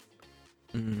lately.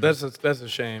 That's a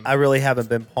shame. I really haven't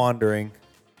been pondering.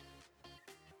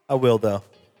 I will, though.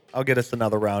 I'll get us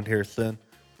another round here soon.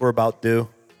 We're about due.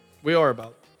 We are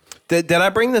about. Did I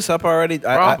bring this up already?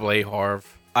 Probably,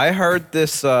 Harv. I heard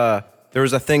this. There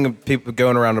was a thing of people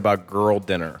going around about girl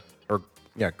dinner.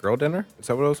 Girl dinner? Is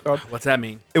that what it was called? What's that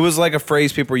mean? It was like a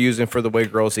phrase people were using for the way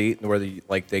girls eat, where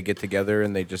they get together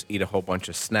and they just eat a whole bunch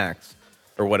of snacks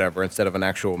or whatever instead of an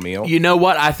actual meal. You know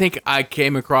what? I think I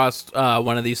came across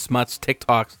one of these smuts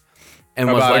TikToks and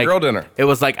was About a like girl dinner. It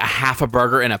was like a half a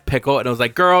burger and a pickle, and it was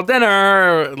like girl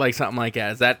dinner, like something like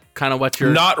that. Is that kind of what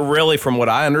you're? Not really, from what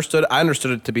I understood. I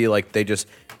understood it to be like they just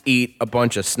eat a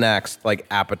bunch of snacks like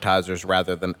appetizers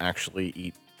rather than actually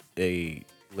eat a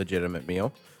legitimate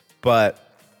meal. But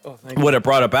what it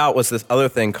brought about was this other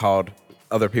thing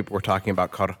other people were talking about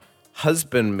called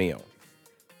husband meal.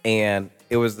 And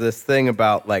it was this thing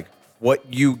about like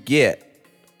what you get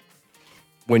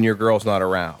when your girl's not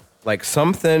around. Like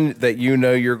something that you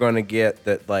know you're going to get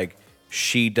that like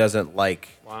she doesn't like.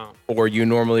 Wow. Or you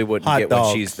normally wouldn't Hot get dogs.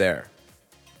 when she's there.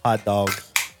 Hot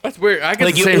dogs. That's weird. I get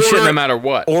Like the you same shit order- no matter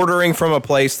what. Ordering from a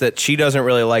place that she doesn't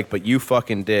really like, but you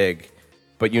fucking dig,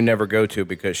 but you never go to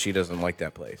because she doesn't like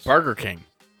that place. Burger King.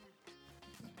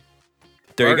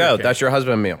 There you Burger go. King. That's your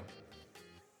husband meal.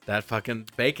 That fucking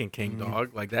Bacon King Mm-hmm.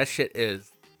 dog. Like that shit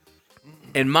is,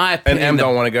 in my And opinion. M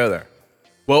don't want to go there.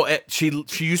 Well, she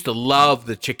used to love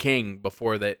the Chicken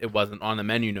before that it wasn't on the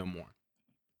menu no more.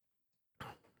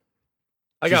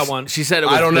 I got one. She said it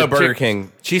was I don't know the Burger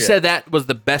King. She said that was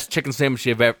the best chicken sandwich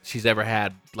she's ever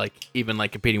had, like even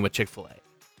like competing with Chick-fil-A.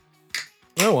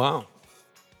 Oh wow.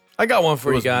 I got one for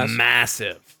It you was guys.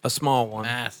 massive. A small one.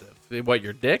 Massive. What,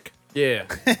 your dick? Yeah.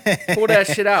 Pull that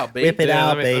shit out, baby. Whip it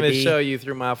out, let me baby. show you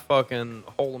through my fucking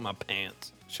hole in my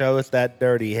pants. Show us that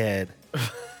dirty head.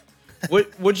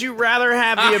 Would you rather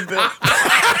have the ability?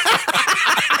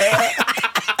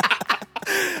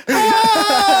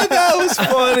 That was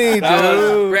funny,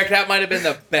 dude. Rick, that might have been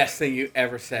the best thing you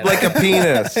ever said. Like a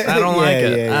penis. I don't like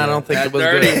it. yeah, yeah. I don't think that it was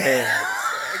dirty good. head.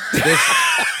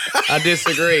 I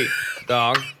disagree,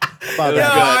 dog. Fuck No,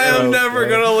 that. I am never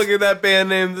gonna look at that band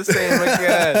name the same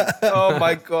again. Oh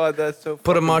my god, that's so.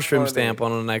 Put a fucking mushroom funny. stamp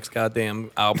on the next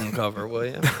goddamn album cover, will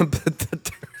you?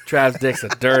 Trav's dick's a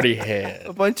dirty head.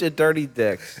 A bunch of dirty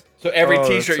dicks. So every Oh, that's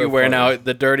T-shirt so you wear funny. now,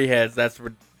 the dirty heads. That's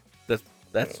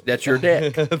your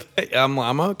dick.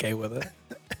 I'm okay with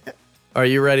it. Are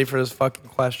you ready for this fucking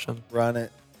question? Run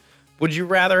it. Would you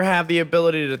rather have the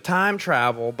ability to time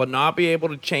travel but not be able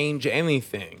to change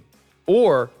anything,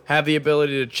 or have the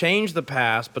ability to change the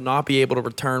past but not be able to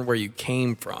return where you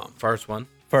came from? First one.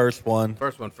 First one.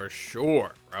 First one for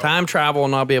sure, bro. Time travel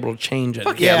and not be able to change it.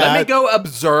 Yeah, Yeah, let me go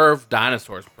observe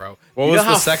dinosaurs, bro. What you was know the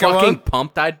how second fucking one?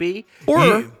 pumped I'd be?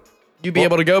 Or you'd be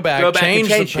able to go back and change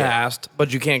change the shit. past,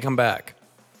 but you can't come back.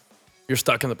 You're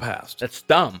stuck in the past. That's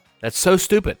dumb. That's so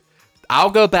stupid. I'll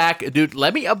go back, dude.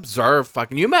 Let me observe.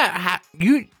 Fucking you, Matt.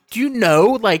 Do you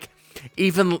know, like,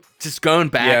 even just going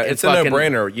back? Yeah, and it's a fucking-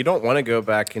 no-brainer. You don't want to go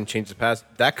back and change the past.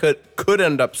 That could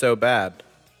end up so bad.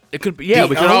 It could be. Yeah, The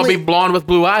we could all be only- blonde with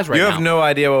blue eyes right You now. have no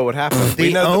idea what would happen. We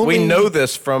The know we only- know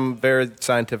this from very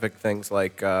scientific things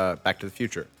like Back to the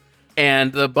Future.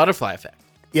 And the butterfly effect.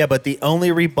 Yeah, but the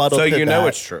only rebuttal So to you know that-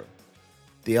 it's true.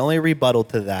 The only rebuttal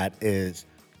to that is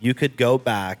you could go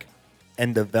back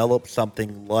and develop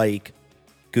something like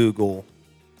Google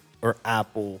or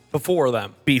Apple Before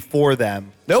them. before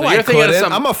them. No, So I you're thinking of couldn't.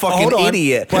 some- I'm a fucking Hold on.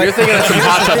 idiot. But- You're thinking of some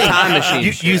hot tub time machine.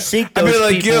 You shit. seek I'd those be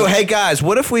like, people. yo, hey guys,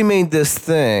 what if we made this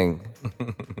thing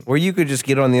where you could just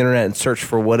get on the internet and search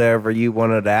for whatever you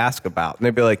wanted to ask about? And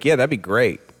they'd be like, yeah, that'd be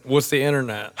great. What's the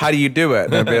internet? How do you do it?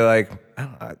 And I'd be like,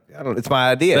 I don't. It's my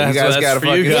idea. That's- you guys that's got to for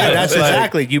you fucking. guys. Yeah, that's Like-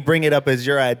 exactly. You bring it up as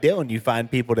your idea and you find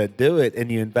people that do it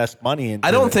and you invest money into it.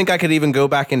 I don't think I could even go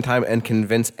back in time and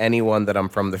convince anyone that I'm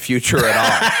from the future at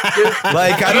all.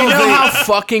 Like, I You don't know think. how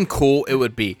fucking cool it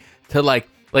would be to like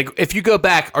if you go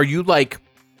back, are you like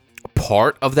a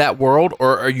part of that world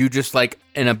or are you just like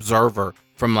an observer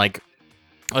from like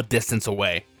a distance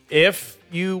away? If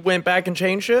you went back and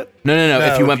changed shit? No. No,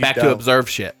 If you went you back to don't. observe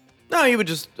shit, No, you would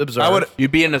just observe. I would.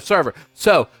 you'd be an observer.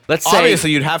 So let's say,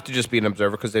 Obviously, you'd have to just be an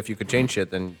observer because if you could change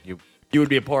shit, then you. You would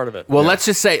be a part of it. well, let's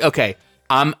just say, okay,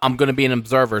 I'm gonna be an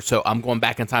observer, so I'm going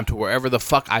back in time to wherever the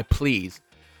fuck I please.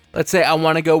 Let's say I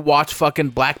want to go watch fucking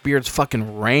Blackbeard's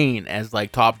fucking reign as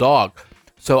like top dog,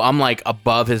 so I'm like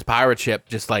above his pirate ship,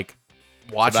 just like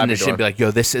watching that'd be this shit, dark. be like,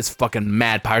 yo, this is fucking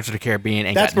mad. Pirates of the Caribbean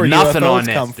ain't That's got where nothing UFOs on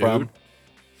this, come dude. from.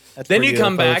 That's Then where you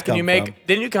come UFOs back and come you make. from.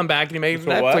 Then you come back and you make a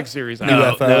For what? Netflix series. Out No,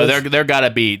 of it. no, UFOs. there gotta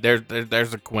be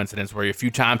there's a coincidence where if you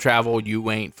time travel,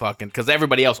 you ain't fucking because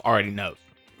everybody else already knows.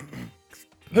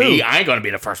 Me, I ain't gonna be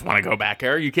the first one to go back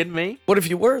there. Are you kidding me? What if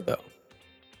you were though?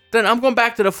 Then I'm going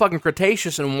back to the fucking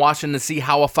Cretaceous and watching to see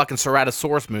how a fucking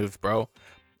Ceratosaurus moves, bro.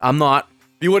 I'm not.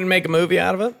 You wouldn't make a movie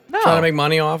out of it? No. Trying to make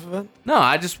money off of it? No,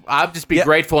 I'd just be Yeah.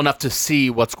 grateful enough to see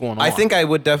what's going on. I think I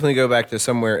would definitely go back to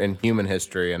somewhere in human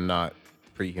history and not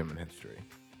pre-human history.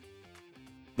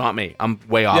 not me. I'm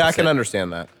way opposite. Yeah, I can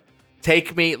understand that.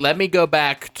 Let me go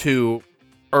back to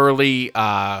early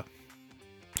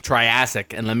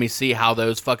Triassic and let me see how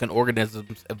those fucking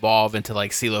organisms evolve into like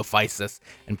Coelophysis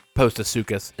and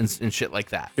Postosuchus and shit like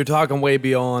that. You're talking way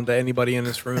beyond anybody in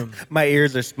this room. My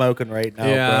ears are smoking right now.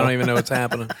 yeah, bro. I don't even know what's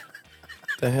happening.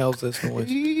 The hell's this noise?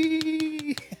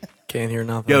 Can't hear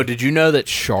nothing. Yo, did you know that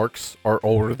sharks are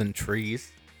older than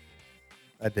trees?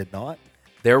 I did not.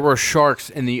 There were sharks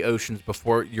in the oceans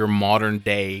before your modern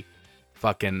day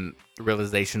fucking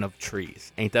realization of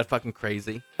trees. Ain't that fucking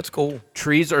crazy? That's cool.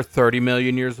 Trees are 30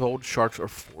 million years old. Sharks are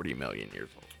 40 million years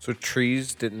old. So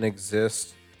trees didn't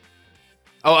exist.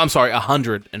 Oh, I'm sorry,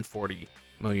 140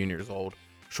 million years old.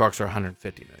 Sharks are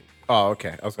 150 million. Oh,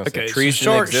 okay. I was gonna Okay, say so trees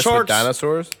didn't exist with sharks-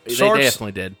 dinosaurs. They Sharks-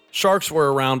 definitely did. Sharks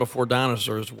were around before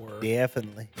dinosaurs were.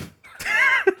 Definitely.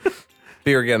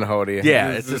 Beer getting a hold of you. Yeah,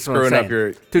 You're it's just just what I'm screwing up saying.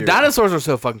 your. Dude, your- dinosaurs are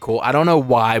so fucking cool. I don't know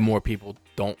why more people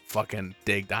don't fucking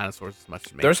dig dinosaurs as much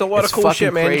as me. There's a lot It's of cool fucking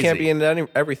shit, man. You can't crazy. be into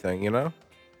everything, you know.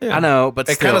 I know, but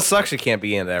It still. kind of sucks. You can't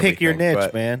be into everything. Pick your niche,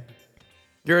 but- man.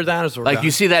 You're a dinosaur Like guy.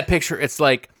 you see that picture, it's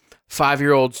like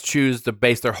 5-year-olds choose to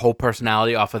base their whole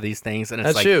personality off of these things, and it's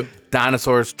That's like you.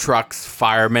 dinosaurs, trucks,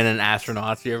 firemen, and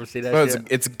astronauts. You ever see that? No, shit?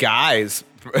 it's guys.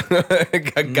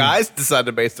 Guys decide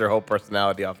to base their whole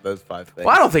personality off those 5 things.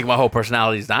 Well, I don't think my whole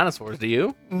personality is dinosaurs. Do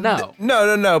you? No.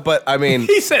 No. But I mean,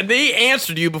 He said he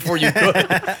answered you before you could.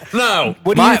 No.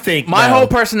 What do you think? My now? whole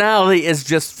personality is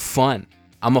just fun.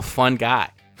 I'm a fun guy.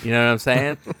 You know what I'm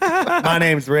saying? My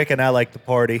name's Rick, and I like to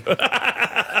party.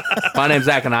 My name's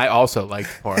Zach, and I also like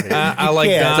to party. I like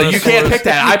can't. so dinosaurs. you can't pick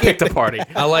that. I picked a party.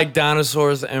 I like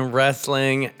dinosaurs and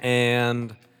wrestling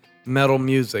and metal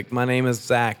music. My name is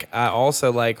Zach. I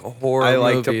also like horror I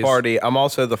like movies. to party. I'm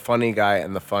also the funny guy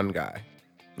and the fun guy.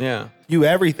 Yeah. You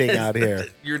everything out here.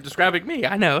 You're describing me.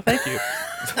 I know. Thank you.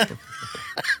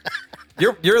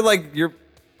 You're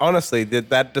honestly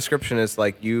that description is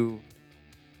like you.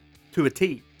 To a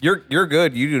T. You're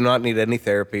good. You do not need any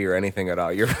therapy or anything at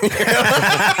all. You're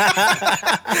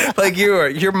like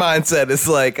your mindset is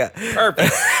like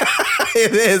Perfect.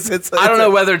 it is. I don't know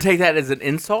whether to take that as an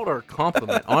insult or a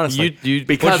compliment. Honestly, You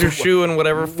because put your shoe in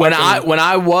whatever. when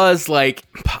I was like,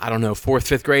 I don't know, 4th,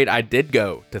 5th grade, I did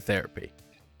go to therapy.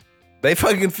 They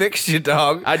fucking fixed you,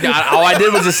 dog. All I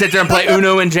did was just sit there and play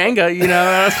Uno and Jenga. You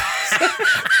know.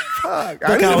 I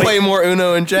need to play more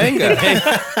Uno and Jenga.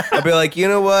 I'd be like, you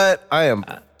know what? I am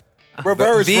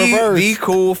Reverse. the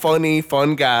cool, funny,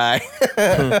 fun guy.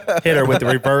 Hit her with the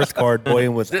reverse card, boy,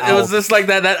 and was It out. was just like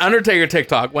that Undertaker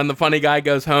TikTok when the funny guy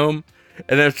goes home,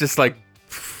 and it's just like,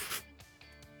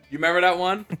 you remember that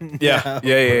one? Yeah.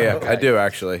 I do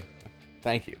actually.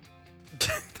 Thank you.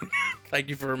 Thank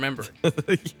you for remembering.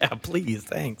 yeah, please,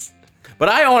 thanks. But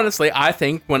I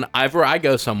think whenever I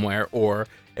go somewhere, or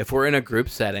if we're in a group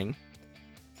setting,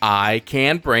 I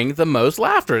can bring the most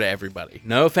laughter to everybody.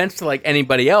 No offense to like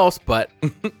anybody else, but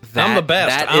I'm the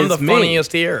best. I'm the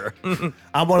funniest here.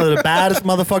 I'm one of the baddest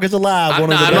motherfuckers alive. I'm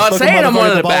One of the not best looking saying I'm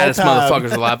one of the motherfuckers baddest all time.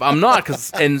 motherfuckers alive. I'm not,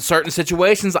 because in certain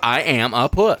situations I am a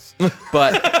puss.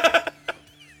 But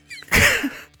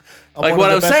like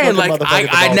what I'm saying, like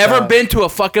I've never been to a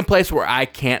fucking place where I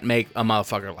can't make a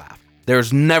motherfucker laugh.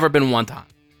 There's never been one time.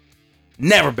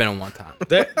 Never been one time.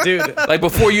 Dude. Like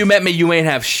before you met me, you ain't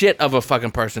have shit of a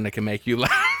fucking person that can make you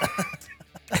laugh.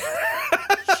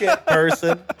 Shit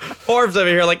person. Forbes over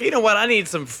here, like, you know what? I need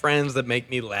some friends that make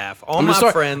me laugh. All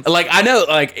my friends. Like I know,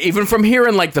 like even from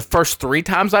hearing like the first 3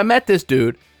 times I met this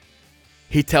dude,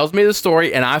 he tells me the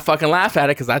story and I fucking laugh at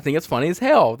it because I think it's funny as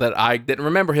hell that I didn't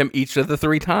remember him each of the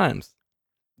 3 times.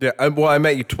 Yeah. I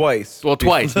met you twice. Well,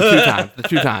 twice, the 2 times, the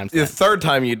 2 times. The third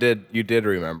time you did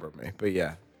remember me, but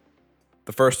yeah,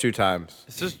 the first 2 times.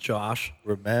 This is Josh.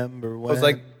 Remember when? I was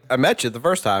like, I met you the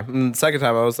first time, and the second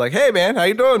time I was like, hey man, how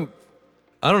you doing?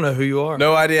 I don't know who you are.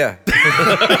 No idea.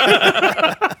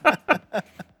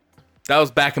 That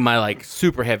was back in my like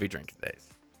super heavy drinking days.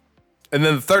 And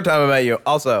then the third time I met you,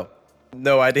 also,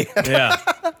 no idea. Yeah.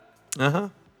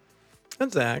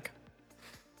 And Zach.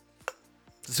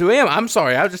 So I'm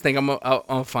sorry. I just think I'm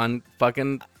a fun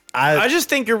fucking. I just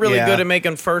think you're really Yeah. good at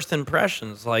making first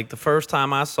impressions. Like the first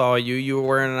time I saw you, you were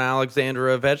wearing an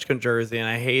Alexandra Ovechkin jersey, and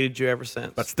I hated you ever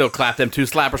since. But still clap them 2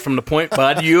 slappers from the point,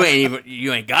 bud. You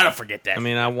ain't gotta forget that. I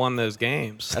mean, I won those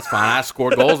games. That's fine. I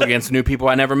scored goals against new people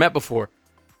I never met before,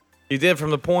 You did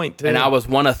from the point too. and I was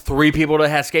one of 3 people that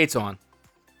had skates on.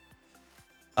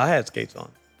 I had skates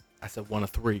on. I said one of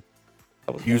 3.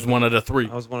 I was, He was one of the 3.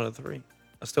 I was one of the 3.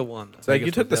 I still won. It's like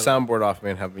you took the soundboard off me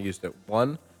and haven't used it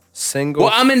one single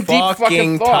Well, I'm in deep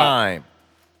fucking thought. time.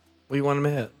 What do you want him to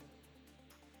hit?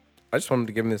 I just wanted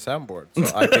to give him the soundboard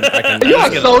so I can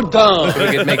You're so dumb. so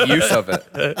we could make use of it.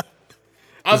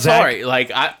 I'm Zach, sorry.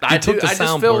 Like I took the just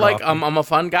feel soundboard like off I'm a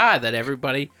fun guy that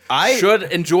everybody I- should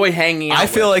enjoy hanging out I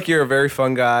feel with. like you're a very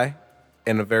fun guy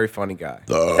and a very funny guy.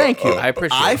 Thank you. I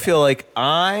appreciate I it. feel like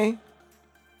I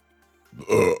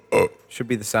should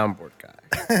be the soundboard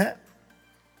guy.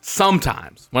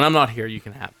 Sometimes when I'm not here, you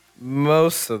can have it.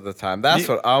 Most of the time. That's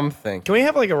what I'm thinking. Can we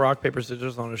have like a rock paper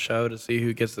scissors on a show to see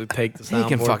who gets to take the soundboard? He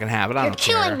can fucking have it. I You're don't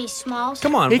care. killing me, Smalls.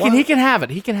 Come on. He can have it.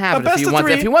 He can have it if best he of wants.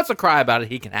 3. If he wants to cry about it,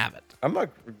 he can have it. I'm not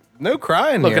no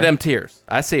crying Look here. at them tears.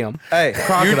 I see them. Hey,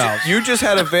 Crocodiles. you just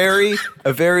had a very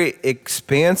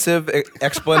expansive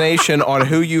explanation on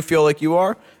who you feel like you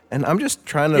are, and I'm just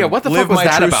trying to Yeah, what the live fuck was my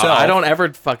that true about? self. I don't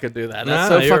ever fucking do that. That's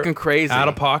Nah, so you're fucking crazy. Out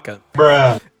of pocket.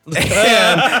 Bruh.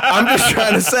 And I'm just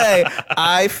trying to say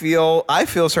I feel a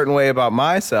certain way about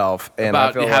myself, and About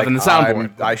I feel having like the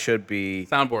soundboard. I should be.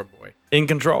 Soundboard boy. In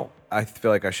control. I feel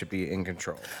like I should be in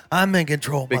control I'm in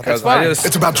control. because fine. I just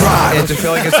It's about drive. I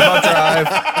feel like it's about drive,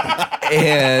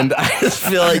 and I just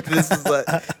feel like this is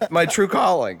my true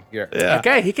calling here. Yeah.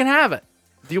 Okay, he can have it.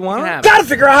 Do you He want can it? have it. Gotta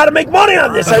figure out how to make money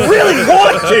on this. I really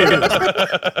want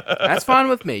to. That's fine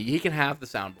with me. He can have the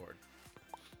soundboard.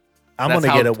 I'm That's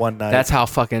gonna how- get it one night. That's how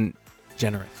fucking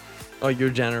generous Oh, you're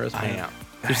generous, man. I am.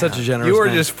 You're such a generous You are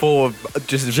man. just full of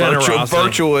just Generosity.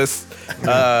 virtuous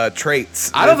traits.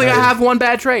 I don't think I have one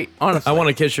bad trait, honestly. I want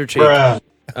to kiss your cheek. Bruh.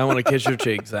 I want to kiss your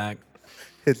cheek, Zach.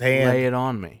 his hand. Lay it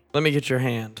on me. Let me get your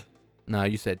hand. No,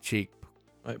 you said cheek.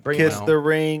 Right, bring Kiss it. the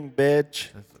ring, bitch.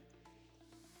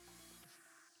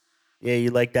 Yeah, you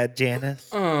like that, Janice?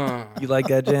 You like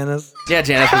that, Janice? Yeah,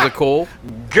 Janice, was it cool?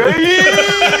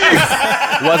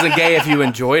 It wasn't gay if you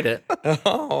enjoyed it.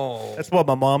 Oh. That's what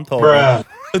my mom told me. Bruh.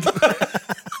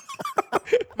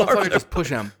 Motherfucker just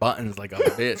pushing buttons like a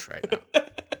bitch right now.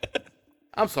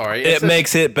 I'm sorry. It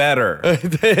makes it better.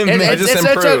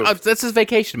 This is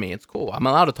vacation to me. It's cool. I'm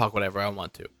allowed to talk whatever I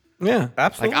want to. Yeah. Like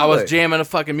Absolutely. I was jamming a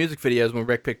fucking music videos when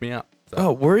Rick picked me up.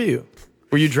 Oh, were you?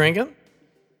 Were you drinking?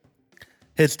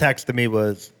 His text to me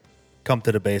was, "Come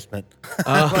to the basement."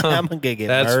 I'm gonna get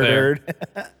That's murdered.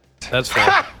 That's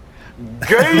fair.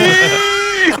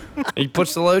 He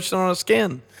puts the lotion on his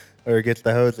skin. Or he gets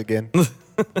the hose again. You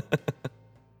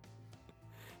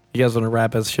guys want to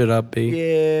wrap this shit up, B?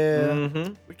 Yeah.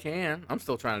 We can. I'm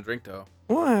still trying to drink though.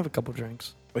 Well, I have a couple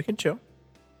drinks. We can chill.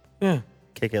 Yeah.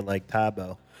 Kick it like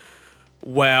Tabo.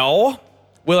 Well,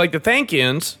 we'd like to thank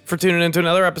yous for tuning into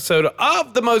another episode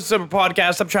of the Most Sober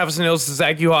Podcast. I'm Travis Nils,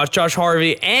 Zach Uhas, Josh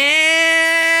Harvey,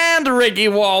 and Ricky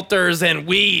Walters, and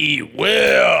we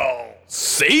will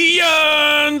see ya!